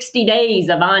has 60 days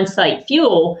of on-site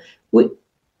fuel.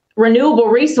 Renewable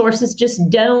resources just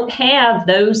don't have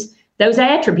those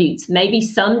attributes. Maybe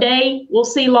someday we'll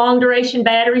see long duration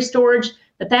battery storage,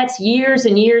 but that's years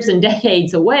and years and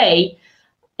decades away.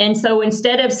 And so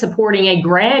instead of supporting a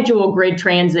gradual grid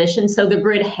transition, so the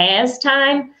grid has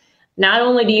time, not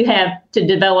only do you have to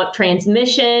develop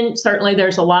transmission, certainly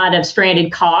there's a lot of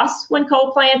stranded costs when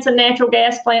coal plants and natural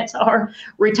gas plants are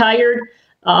retired.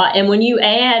 And when you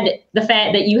add the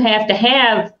fact that you have to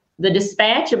have the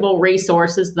dispatchable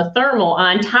resources, the thermal,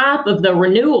 on top of the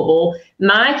renewable,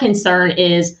 my concern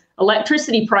is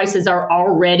electricity prices are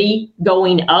already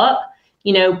going up.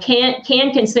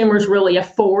 Can consumers really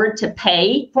afford to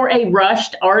pay for a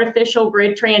rushed artificial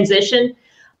grid transition?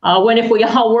 When if we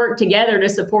all work together to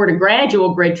support a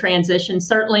gradual grid transition,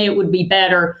 certainly it would be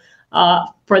better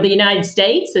for the United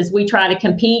States as we try to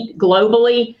compete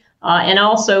globally, and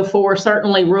also for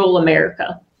certainly rural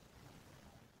America.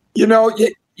 You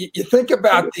think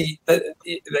about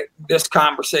this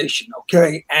conversation,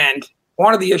 okay? And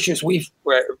one of the issues we've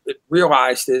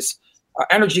realized is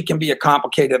energy can be a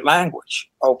complicated language,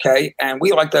 okay? And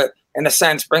we like to, in a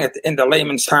sense, bring it into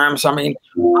layman's terms. I mean,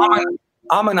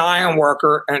 I'm an iron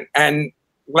worker, and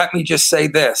let me just say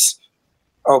this,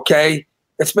 okay?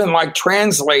 It's been like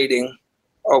translating,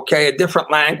 okay, a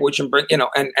different language and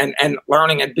and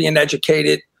learning and being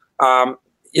educated, on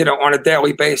a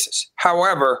daily basis.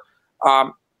 However,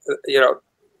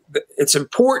 it's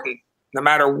important, no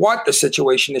matter what the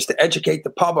situation is, to educate the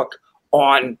public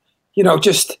on,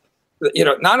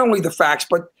 not only the facts,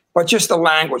 but just the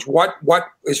language, what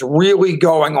is really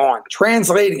going on,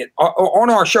 translating it.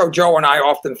 On our show, Joe and I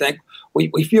often think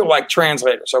we feel like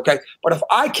translators, okay? But if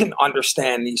I can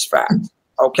understand these facts,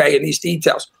 okay, and these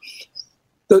details,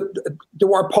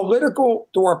 do our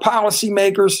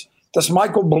policymakers, does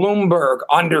Michael Bloomberg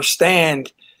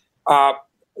understand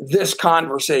this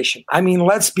conversation? I mean,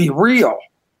 let's be real.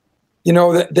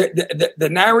 The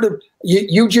narrative,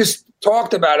 you just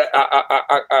talked about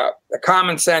a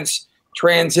common sense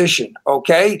transition,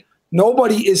 okay?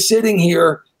 Nobody is sitting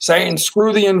here saying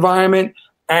screw the environment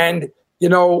and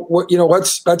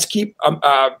let's keep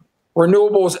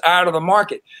renewables out of the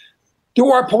market. Do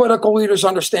our political leaders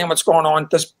understand what's going on?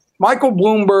 Does Michael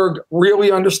Bloomberg really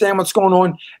understand what's going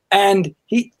on? And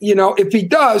he, if he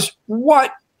does,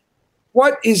 what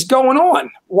is going on?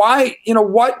 Why,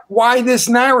 why this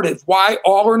narrative? Why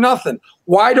all or nothing?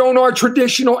 Why don't our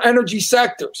traditional energy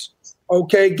sectors,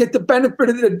 okay, get the benefit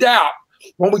of the doubt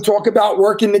when we talk about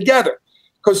working together?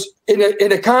 Because in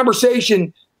a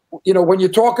conversation, when you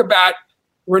talk about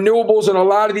renewables and a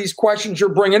lot of these questions you're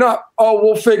bringing up,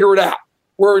 we'll figure it out.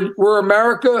 We're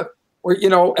America,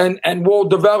 and we'll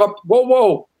develop.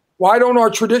 Whoa! Why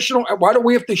don't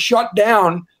we have to shut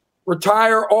down,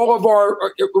 retire all of our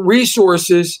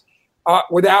resources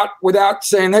without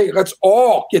saying, hey, let's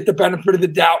all get the benefit of the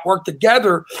doubt, work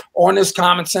together on this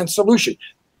common sense solution?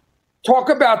 Talk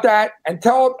about that and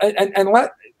tell and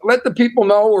let the people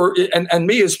know, and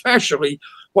me especially,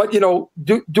 what do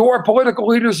our political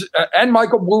leaders and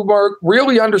Michael Bloomberg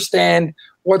really understand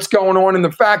what's going on? And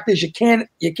the fact is, you can't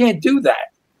do that.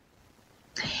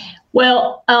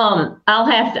 Well, I'll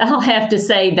have to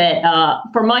say that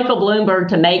for Michael Bloomberg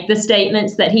to make the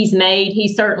statements that he's made, he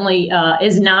certainly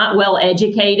is not well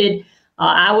educated.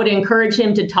 I would encourage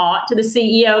him to talk to the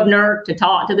CEO of NERC, to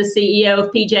talk to the CEO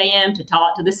of PJM, to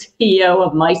talk to the CEO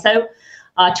of MISO,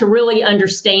 to really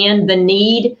understand the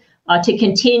need to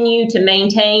continue to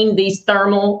maintain these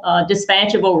thermal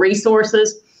dispatchable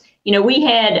resources. We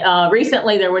had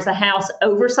recently there was a House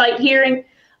oversight hearing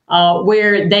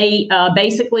where they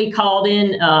basically called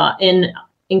in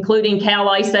including Cal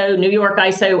ISO, New York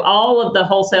ISO, all of the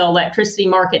wholesale electricity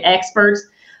market experts,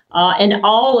 and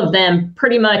all of them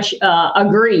pretty much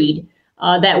agreed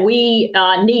that we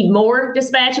need more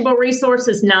dispatchable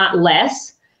resources, not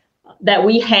less, that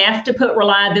we have to put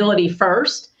reliability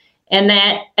first, and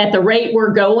that at the rate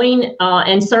we're going,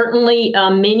 and certainly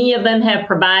many of them have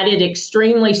provided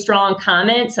extremely strong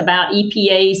comments about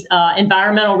EPA's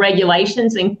environmental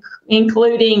regulations,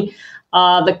 including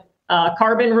the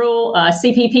carbon rule,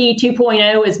 CPP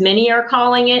 2.0, as many are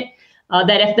calling it,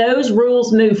 that if those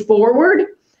rules move forward,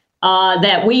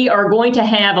 that we are going to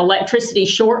have electricity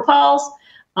shortfalls.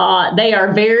 They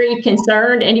are very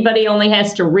concerned. Anybody only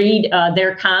has to read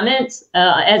their comments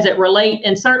as it relate,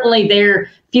 and certainly they're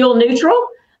fuel neutral,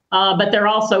 but they're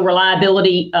also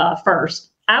reliability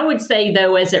first. I would say,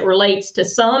 though, as it relates to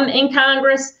some in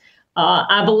Congress,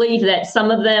 I believe that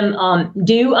some of them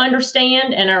do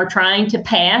understand and are trying to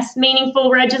pass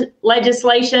meaningful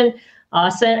legislation.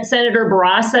 Senator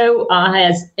Barrasso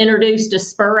has introduced a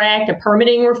SPUR Act, a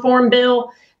permitting reform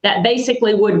bill that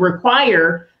basically would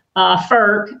require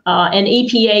FERC and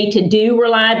EPA to do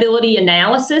reliability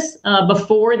analysis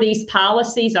before these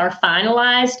policies are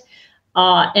finalized.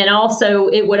 And also,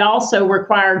 it would also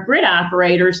require grid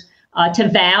operators to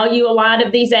value a lot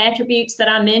of these attributes that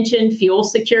I mentioned, fuel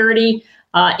security,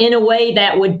 in a way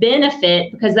that would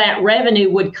benefit, because that revenue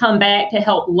would come back to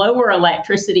help lower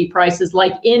electricity prices,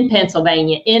 like in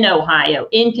Pennsylvania, in Ohio,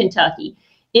 in Kentucky,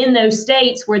 in those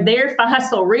states where their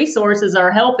fossil resources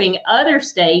are helping other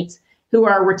states who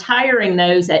are retiring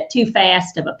those at too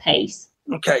fast of a pace.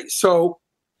 Okay, so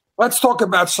let's talk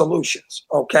about solutions,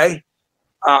 okay?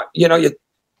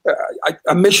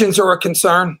 Emissions are a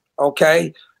concern,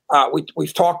 okay?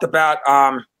 We've talked about,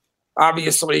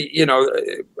 obviously,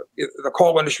 the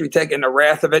coal industry taking the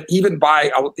wrath of it, even by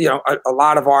a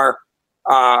lot of our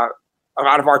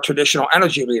traditional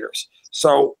energy leaders.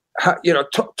 So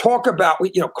talk about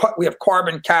we have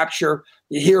carbon capture.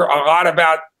 You hear a lot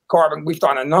about carbon. We've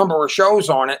done a number of shows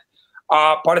on it,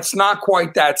 but it's not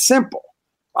quite that simple.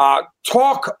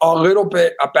 Talk a little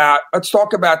bit about. Let's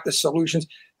talk about the solutions.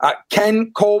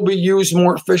 Can coal be used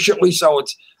more efficiently so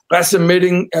it's less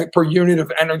emitting per unit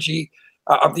of energy,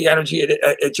 of the energy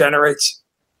it generates?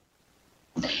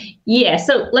 Yeah,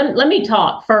 so let me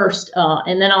talk first,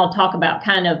 and then I'll talk about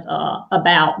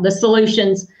about the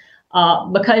solutions,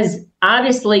 because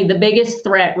obviously the biggest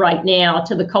threat right now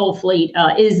to the coal fleet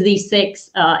is these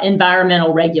 6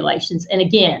 environmental regulations. And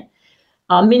again,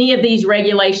 many of these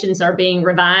regulations are being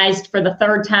revised for the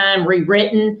 3rd time,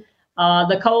 rewritten.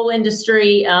 The coal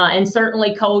industry and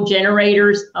certainly coal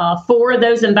generators for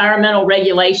those environmental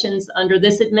regulations under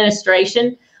this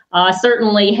administration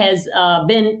certainly has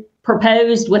been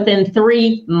proposed within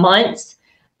 3 months.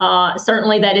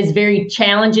 Certainly that is very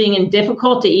challenging and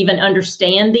difficult to even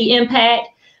understand the impact.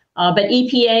 But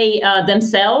EPA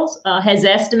themselves has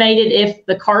estimated if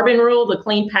the carbon rule, the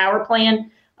Clean Power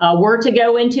Plan, were to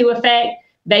go into effect,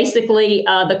 basically,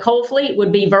 the coal fleet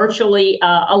would be virtually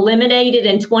eliminated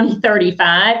in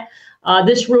 2035.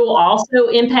 This rule also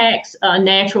impacts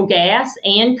natural gas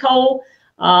and coal,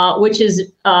 which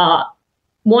is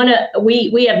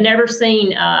we have never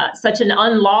seen such an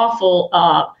unlawful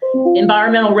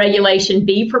environmental regulation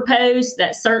be proposed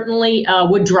that certainly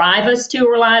would drive us to a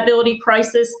reliability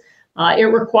crisis. It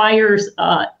requires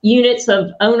units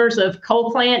of owners of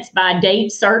coal plants by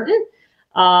date certain.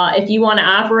 If you want to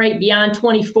operate beyond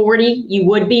 2040, you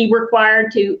would be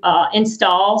required to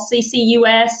install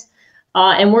CCUS,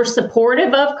 and we're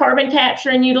supportive of carbon capture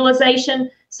and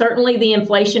utilization. Certainly, the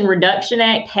Inflation Reduction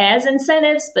Act has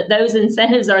incentives, but those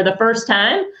incentives are the first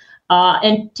time.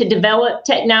 And to develop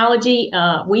technology,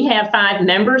 we have 5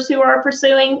 members who are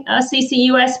pursuing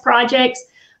CCUS projects,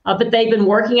 but they've been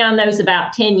working on those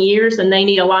about 10 years, and they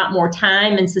need a lot more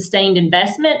time and sustained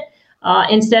investment.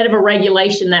 Instead of a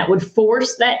regulation that would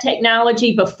force that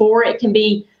technology before it can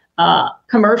be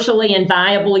commercially and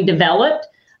viably developed.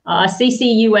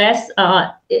 CCUS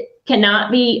it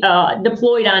cannot be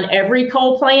deployed on every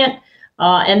coal plant,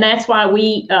 and that's why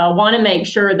we want to make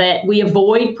sure that we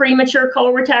avoid premature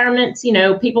coal retirements.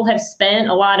 People have spent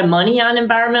a lot of money on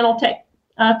environmental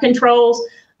controls,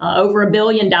 over $1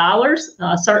 billion,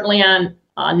 certainly on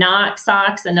NOx,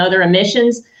 SOx, and other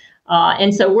emissions.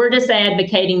 And so we're just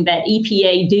advocating that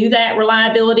EPA do that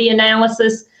reliability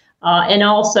analysis. And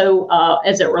also,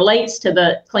 as it relates to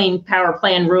the Clean Power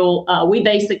Plan rule, we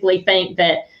basically think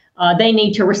that they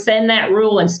need to rescind that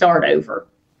rule and start over.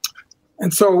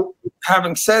 And so,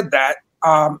 having said that,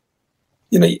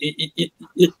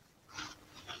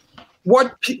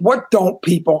 what don't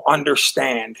people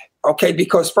understand? Okay,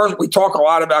 because first we talk a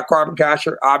lot about carbon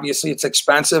capture. Obviously, it's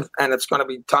expensive and it's going to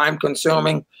be time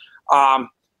consuming.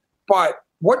 But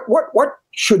what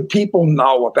should people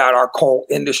know about our coal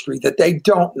industry that they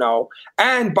don't know?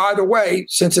 And by the way,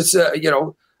 since it's a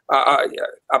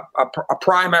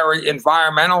primary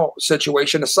environmental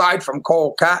situation aside from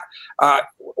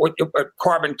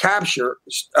carbon capture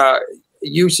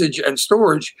usage and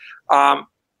storage,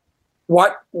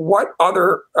 what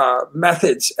other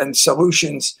methods and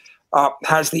solutions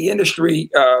has the industry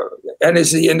and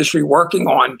is the industry working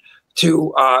on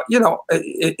to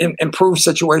improve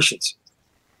situations?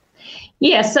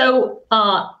 Yeah, so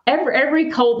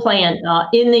every coal plant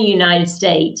in the United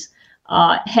States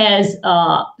has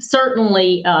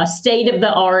certainly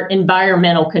state-of-the-art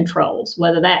environmental controls,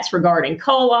 whether that's regarding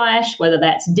coal ash, whether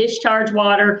that's discharge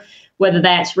water, whether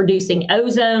that's reducing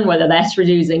ozone, whether that's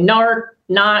reducing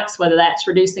NOx, whether that's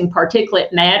reducing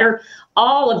particulate matter.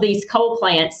 All of these coal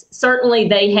plants, certainly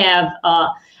they have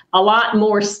a lot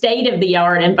more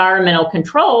state-of-the-art environmental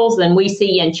controls than we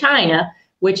see in China,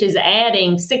 which is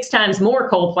adding 6 times more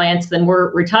coal plants than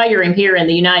we're retiring here in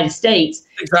the United States.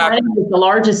 Exactly. China is the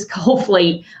largest coal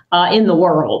fleet in the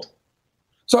world.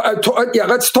 So,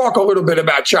 let's talk a little bit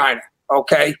about China,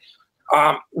 okay?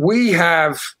 We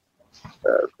have,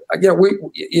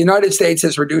 United States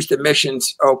has reduced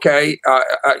emissions, okay,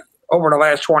 over the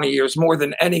last 20 years, more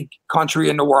than any country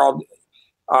in the world.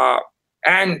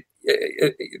 And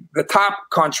the top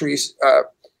countries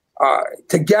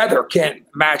together can't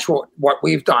match what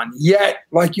we've done. Yet,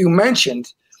 like you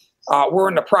mentioned, we're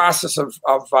in the process of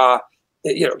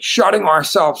shutting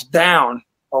ourselves down,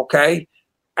 okay?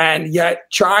 And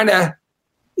yet China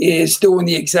is doing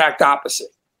the exact opposite,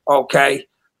 okay?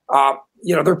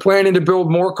 They're planning to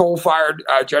build more coal-fired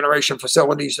generation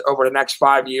facilities over the next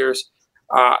 5 years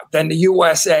than the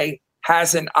USA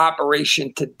has in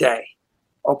operation today,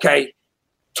 okay?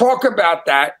 Talk about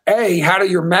that. How do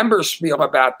your members feel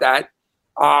about that?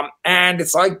 And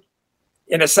it's like,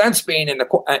 in a sense, being in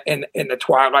the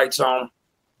twilight zone.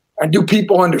 And do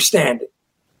people understand it?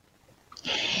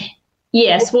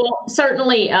 Yes, well,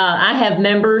 certainly I have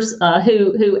members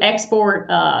who export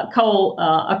coal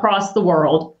across the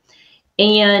world.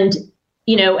 And,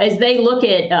 as they look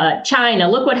at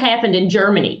China, look what happened in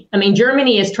Germany. I mean,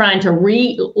 Germany is trying to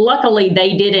luckily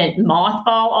they didn't mothball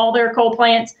all their coal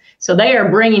plants. So they are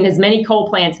bringing as many coal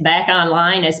plants back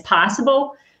online as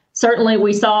possible. Certainly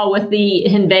we saw with the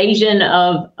invasion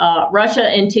of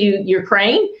Russia into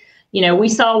Ukraine, we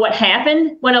saw what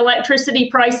happened when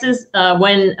electricity prices,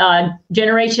 when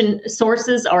generation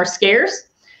sources are scarce.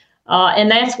 And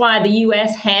that's why the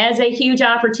U.S. has a huge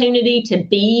opportunity to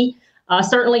be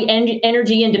certainly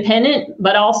energy independent,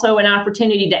 but also an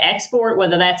opportunity to export,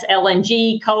 whether that's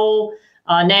LNG, coal,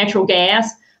 natural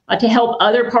gas, to help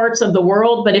other parts of the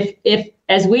world. But if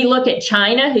as we look at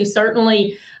China, who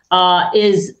certainly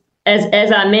is,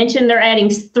 as I mentioned, they're adding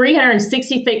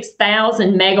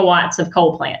 366,000 megawatts of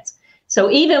coal plants.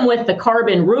 So even with the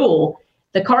carbon rule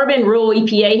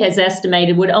EPA has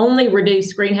estimated would only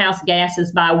reduce greenhouse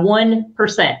gases by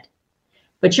 1%.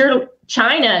 But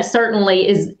China certainly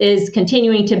is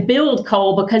continuing to build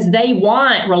coal because they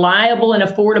want reliable and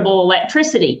affordable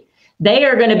electricity. They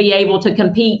are going to be able to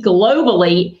compete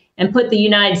globally and put the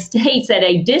United States at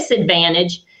a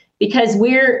disadvantage because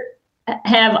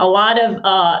have a lot of,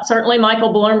 certainly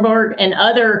Michael Bloomberg and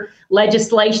other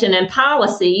legislation and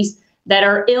policies that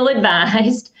are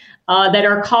ill-advised, that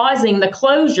are causing the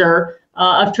closure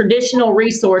of traditional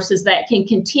resources that can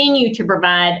continue to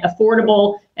provide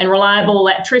affordable and reliable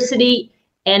electricity.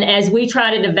 And as we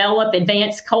try to develop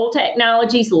advanced coal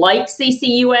technologies like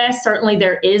CCUS, certainly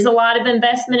there is a lot of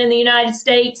investment in the United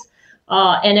States.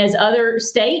 And as other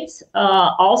states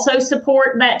also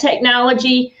support that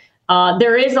technology,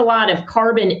 there is a lot of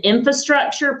carbon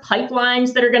infrastructure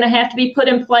pipelines that are going to have to be put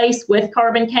in place with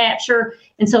carbon capture.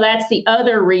 And so that's the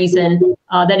other reason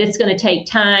that it's going to take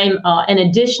time and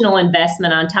additional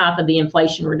investment on top of the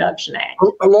Inflation Reduction Act.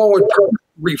 Along with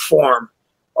reform,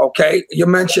 okay? You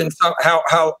mentioned how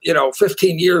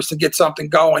 15 years to get something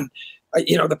going.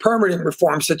 The permitting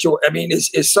reform situation,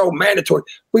 is so mandatory.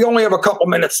 We only have a couple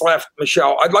minutes left,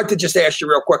 Michelle. I'd like to just ask you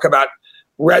real quick about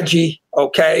RGGI,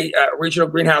 okay, Regional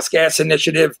Greenhouse Gas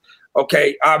Initiative.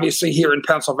 Okay, obviously here in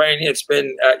Pennsylvania, it's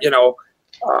been, a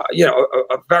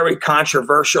very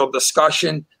controversial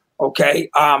discussion. Okay,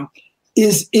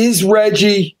 is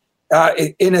RGGI,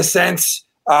 in a sense,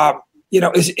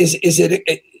 is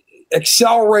it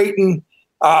accelerating,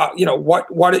 to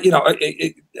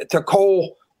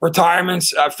coal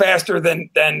retirements faster than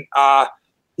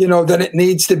than it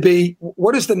needs to be?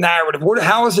 What is the narrative?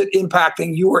 How is it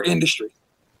impacting your industry?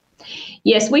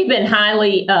 Yes, we've been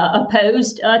highly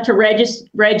opposed to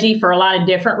RGGI for a lot of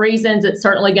different reasons. It's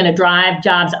certainly going to drive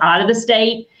jobs out of the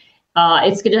state.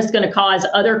 It's just going to cause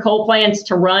other coal plants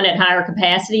to run at higher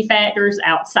capacity factors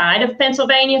outside of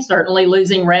Pennsylvania, certainly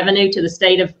losing revenue to the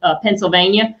state of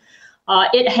Pennsylvania.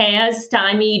 It has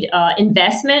stymied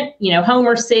investment.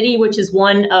 Homer City, which is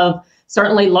one of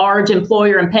certainly large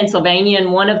employer in Pennsylvania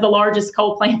and one of the largest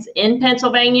coal plants in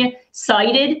Pennsylvania,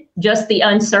 cited just the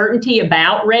uncertainty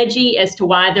about RGGI as to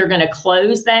why they're going to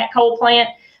close that coal plant,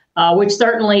 which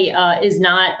certainly is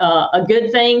not a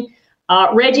good thing.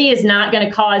 RGGI is not going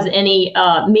to cause any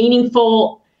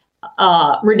meaningful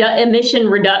emission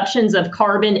reductions of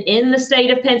carbon in the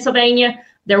state of Pennsylvania.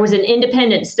 There was an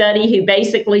independent study who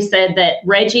basically said that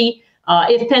RGGI,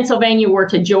 if Pennsylvania were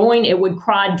to join, it would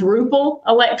quadruple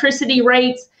electricity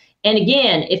rates. And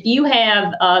again, if you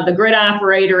have the grid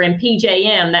operator in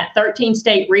PJM, that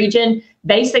 13-state region,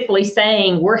 basically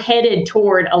saying we're headed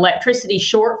toward electricity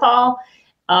shortfall,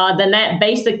 then that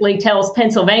basically tells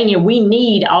Pennsylvania we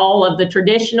need all of the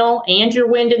traditional and your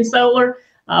wind and solar.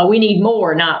 We need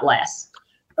more, not less.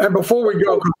 And before we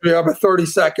go, because we have 30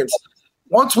 seconds,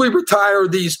 once we retire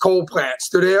these coal plants,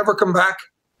 do they ever come back?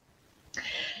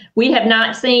 We have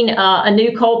not seen a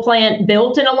new coal plant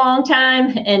built in a long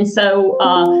time. And so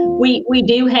we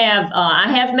do have, I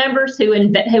have members who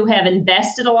have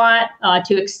invested a lot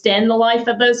to extend the life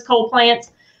of those coal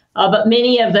plants. But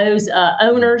many of those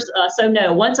owners,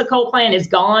 no, once a coal plant is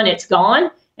gone, it's gone.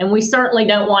 And we certainly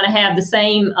don't want to have the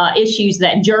same issues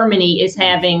that Germany is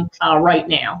having right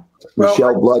now.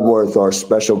 Michelle Bloodworth, our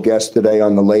special guest today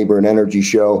on the Labor and Energy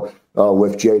Show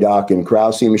with JDoc and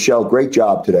Krause. Michelle, great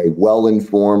job today.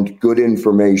 Well-informed, good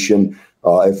information.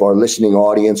 If our listening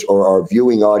audience or our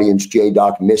viewing audience,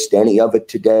 JDoc, missed any of it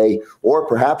today, or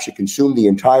perhaps you consumed the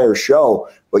entire show,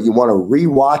 but you want to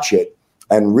rewatch it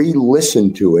and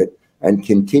re-listen to it and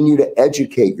continue to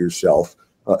educate yourself.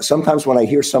 Sometimes when I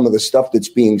hear some of the stuff that's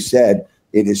being said,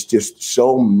 it is just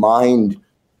so mind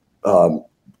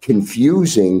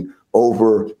confusing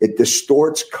over, it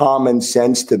distorts common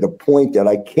sense to the point that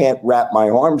I can't wrap my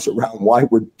arms around why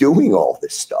we're doing all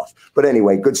this stuff. But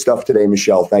anyway, good stuff today,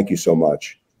 Michelle. Thank you so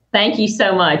much. Thank you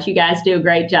so much. You guys do a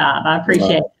great job. I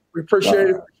appreciate it. We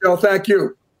appreciate it, Michelle. Thank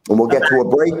you. And we'll get to a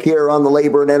break here on the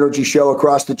Labor and Energy Show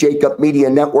across the Jacob Media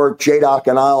Network. JDoc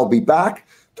and I will be back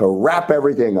to wrap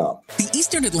everything up. The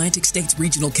Eastern Atlantic States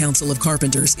Regional Council of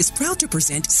Carpenters is proud to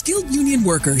present skilled union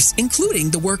workers, including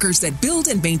the workers that build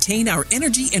and maintain our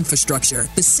energy infrastructure.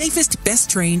 The safest, best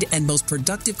trained, and most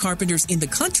productive carpenters in the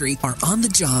country are on the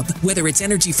job. Whether it's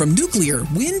energy from nuclear,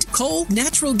 wind, coal,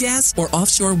 natural gas, or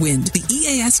offshore wind, the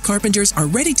EAS carpenters are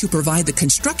ready to provide the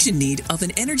construction need of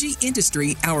an energy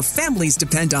industry our families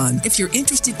depend on. If you're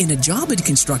interested in a job in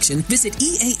construction, visit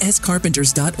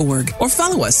eascarpenters.org or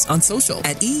follow us on social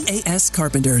at EAS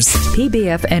Carpenters.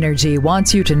 PBF Energy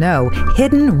wants you to know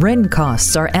hidden RIN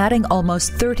costs are adding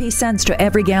almost 30 cents to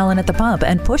every gallon at the pump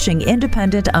and pushing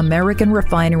independent American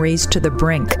refineries to the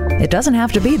brink. It doesn't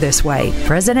have to be this way.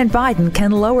 President Biden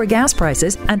can lower gas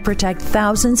prices and protect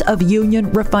thousands of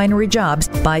union refinery jobs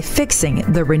by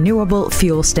fixing the renewable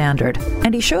fuel standard.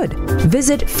 And he should.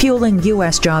 Visit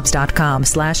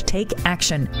fuelinusjobs.com/take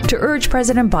action to urge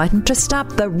President Biden to stop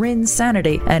the RIN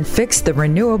sanity and fix the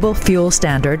renewable fuel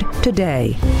standard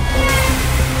today.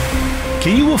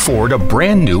 Can you afford a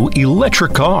brand new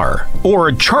electric car or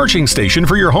a charging station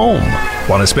for your home?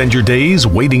 Want to spend your days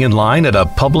waiting in line at a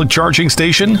public charging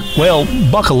station? Well,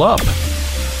 buckle up.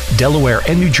 Delaware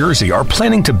and New Jersey are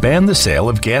planning to ban the sale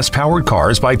of gas-powered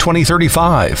cars by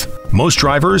 2035. Most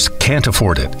drivers can't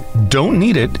afford it, don't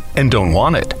need it, and don't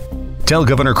want it. Tell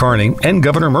Governor Carney and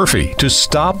Governor Murphy to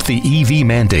stop the EV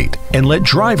mandate and let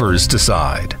drivers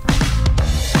decide.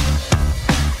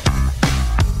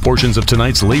 Portions of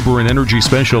tonight's Labor and Energy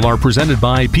Special are presented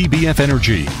by PBF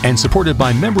Energy and supported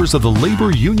by members of the labor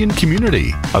union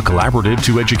community, a collaborative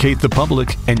to educate the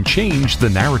public and change the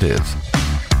narrative.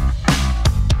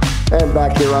 And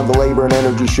back here on the Labor and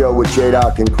Energy Show with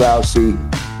JDoc and Krause.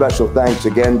 Special thanks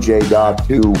again, JDoc,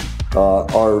 to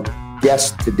our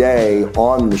guest today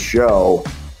on the show.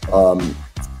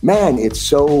 Man, it's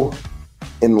so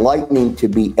enlightening to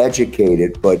be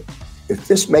educated, but if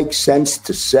this makes sense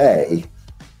to say,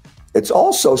 it's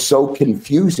also so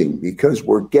confusing because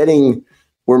we're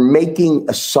making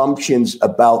assumptions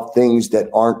about things that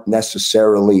aren't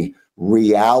necessarily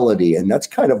reality. And that's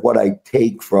kind of what I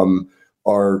take from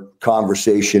our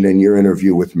conversation and your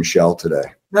interview with Michelle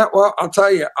today. Yeah, well, I'll tell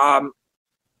you,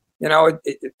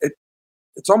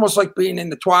 it's almost like being in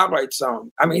the Twilight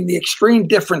Zone. I mean, the extreme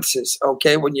differences,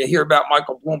 okay, when you hear about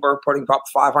Michael Bloomberg putting up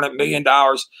 $500 million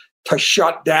to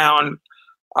shut down,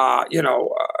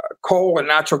 coal and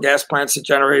natural gas plants to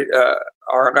generate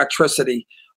our electricity,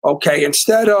 okay,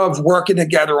 instead of working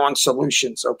together on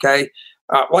solutions, okay?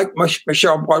 Like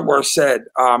Michelle Bloodworth said,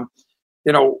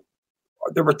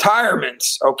 the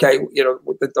retirements, okay,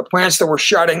 the plants that were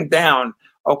shutting down,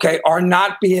 okay, are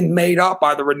not being made up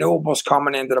by the renewables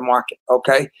coming into the market,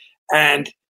 okay?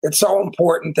 And it's so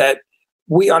important that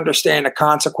we understand the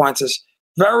consequences.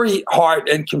 Very hard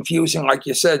and confusing, like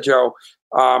you said, Joe.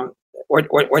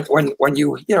 When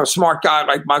you smart guy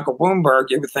like Michael Bloomberg,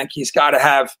 you would think he's got to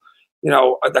have,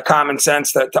 the common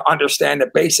sense to understand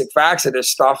the basic facts of this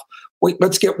stuff.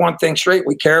 Let's get one thing straight.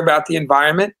 We care about the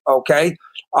environment, okay?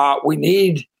 We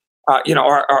need,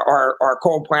 our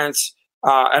coal plants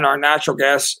and our natural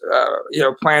gas,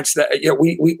 plants that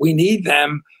we need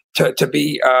them to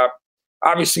be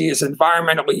obviously as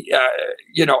environmentally,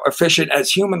 efficient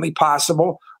as humanly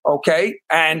possible. Okay.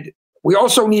 And we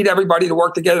also need everybody to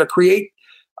work together to create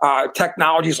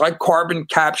technologies like carbon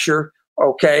capture.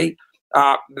 Okay.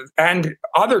 And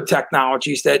other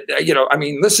technologies that,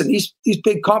 listen, these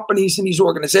big companies and these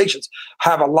organizations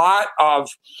have a lot of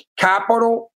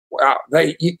capital.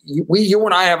 You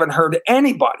and I haven't heard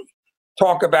anybody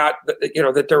talk about,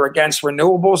 that they're against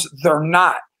renewables. They're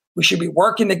not. We should be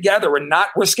working together and not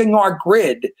risking our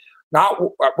grid, not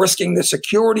risking the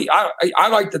security. I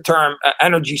like the term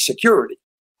energy security.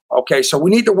 Okay, so we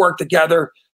need to work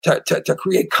together to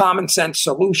create common sense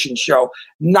solutions, Joe,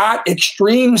 not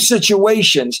extreme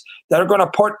situations that are going to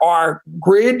put our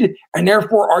grid and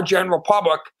therefore our general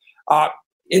public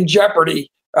in jeopardy,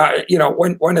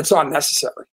 when it's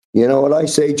unnecessary. You know what I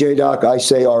say, J-Doc? I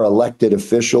say our elected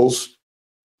officials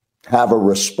have a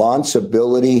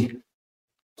responsibility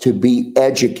to be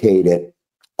educated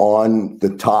on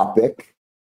the topic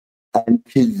and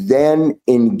to then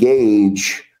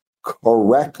engage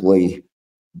correctly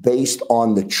based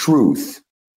on the truth,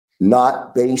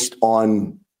 not based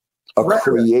on a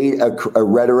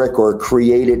rhetoric or a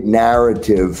created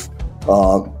narrative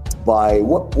by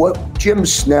what Jim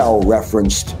Snell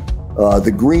referenced,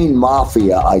 the Green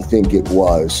Mafia, I think it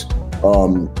was,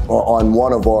 on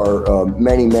one of our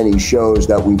many shows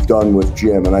that we've done with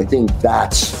Jim. And I think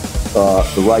that's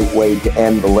the right way to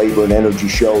end the Labor and Energy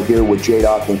Show here with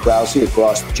J-Doc and Krause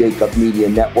across the Jacob Media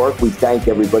Network. We thank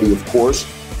everybody, of course,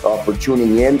 for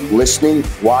tuning in, listening,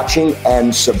 watching,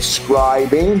 and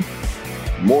subscribing.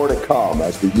 More to come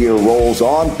as the year rolls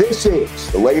on. This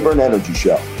is the Labor and Energy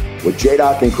Show with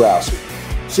J-Doc and Krause.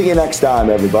 See you next time,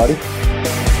 everybody.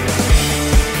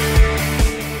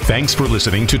 Thanks for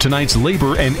listening to tonight's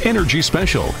Labor and Energy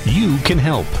Special. You can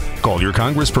help. Call your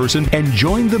congressperson and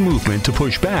join the movement to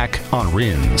push back on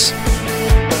RINs.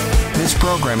 This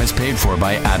program is paid for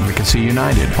by Advocacy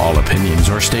United. All opinions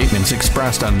or statements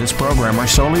expressed on this program are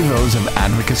solely those of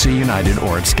Advocacy United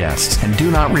or its guests and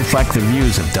do not reflect the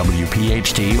views of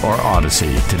WPHT or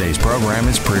Odyssey. Today's program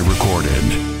is pre-recorded.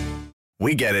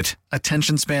 We get it.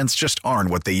 Attention spans just aren't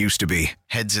what they used to be.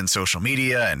 Heads in social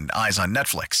media and eyes on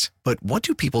Netflix. But what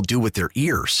do people do with their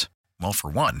ears? Well, for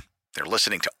one, they're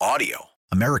listening to audio.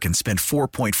 Americans spend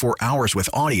 4.4 hours with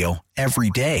audio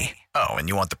every day. Oh, and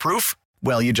you want the proof?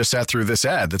 Well, you just sat through this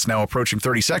ad that's now approaching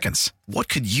 30 seconds. What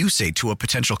could you say to a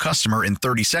potential customer in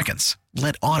 30 seconds?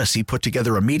 Let Odyssey put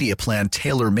together a media plan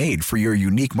tailor-made for your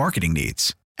unique marketing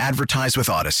needs. Advertise with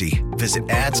Odyssey. Visit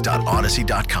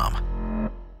ads.odyssey.com.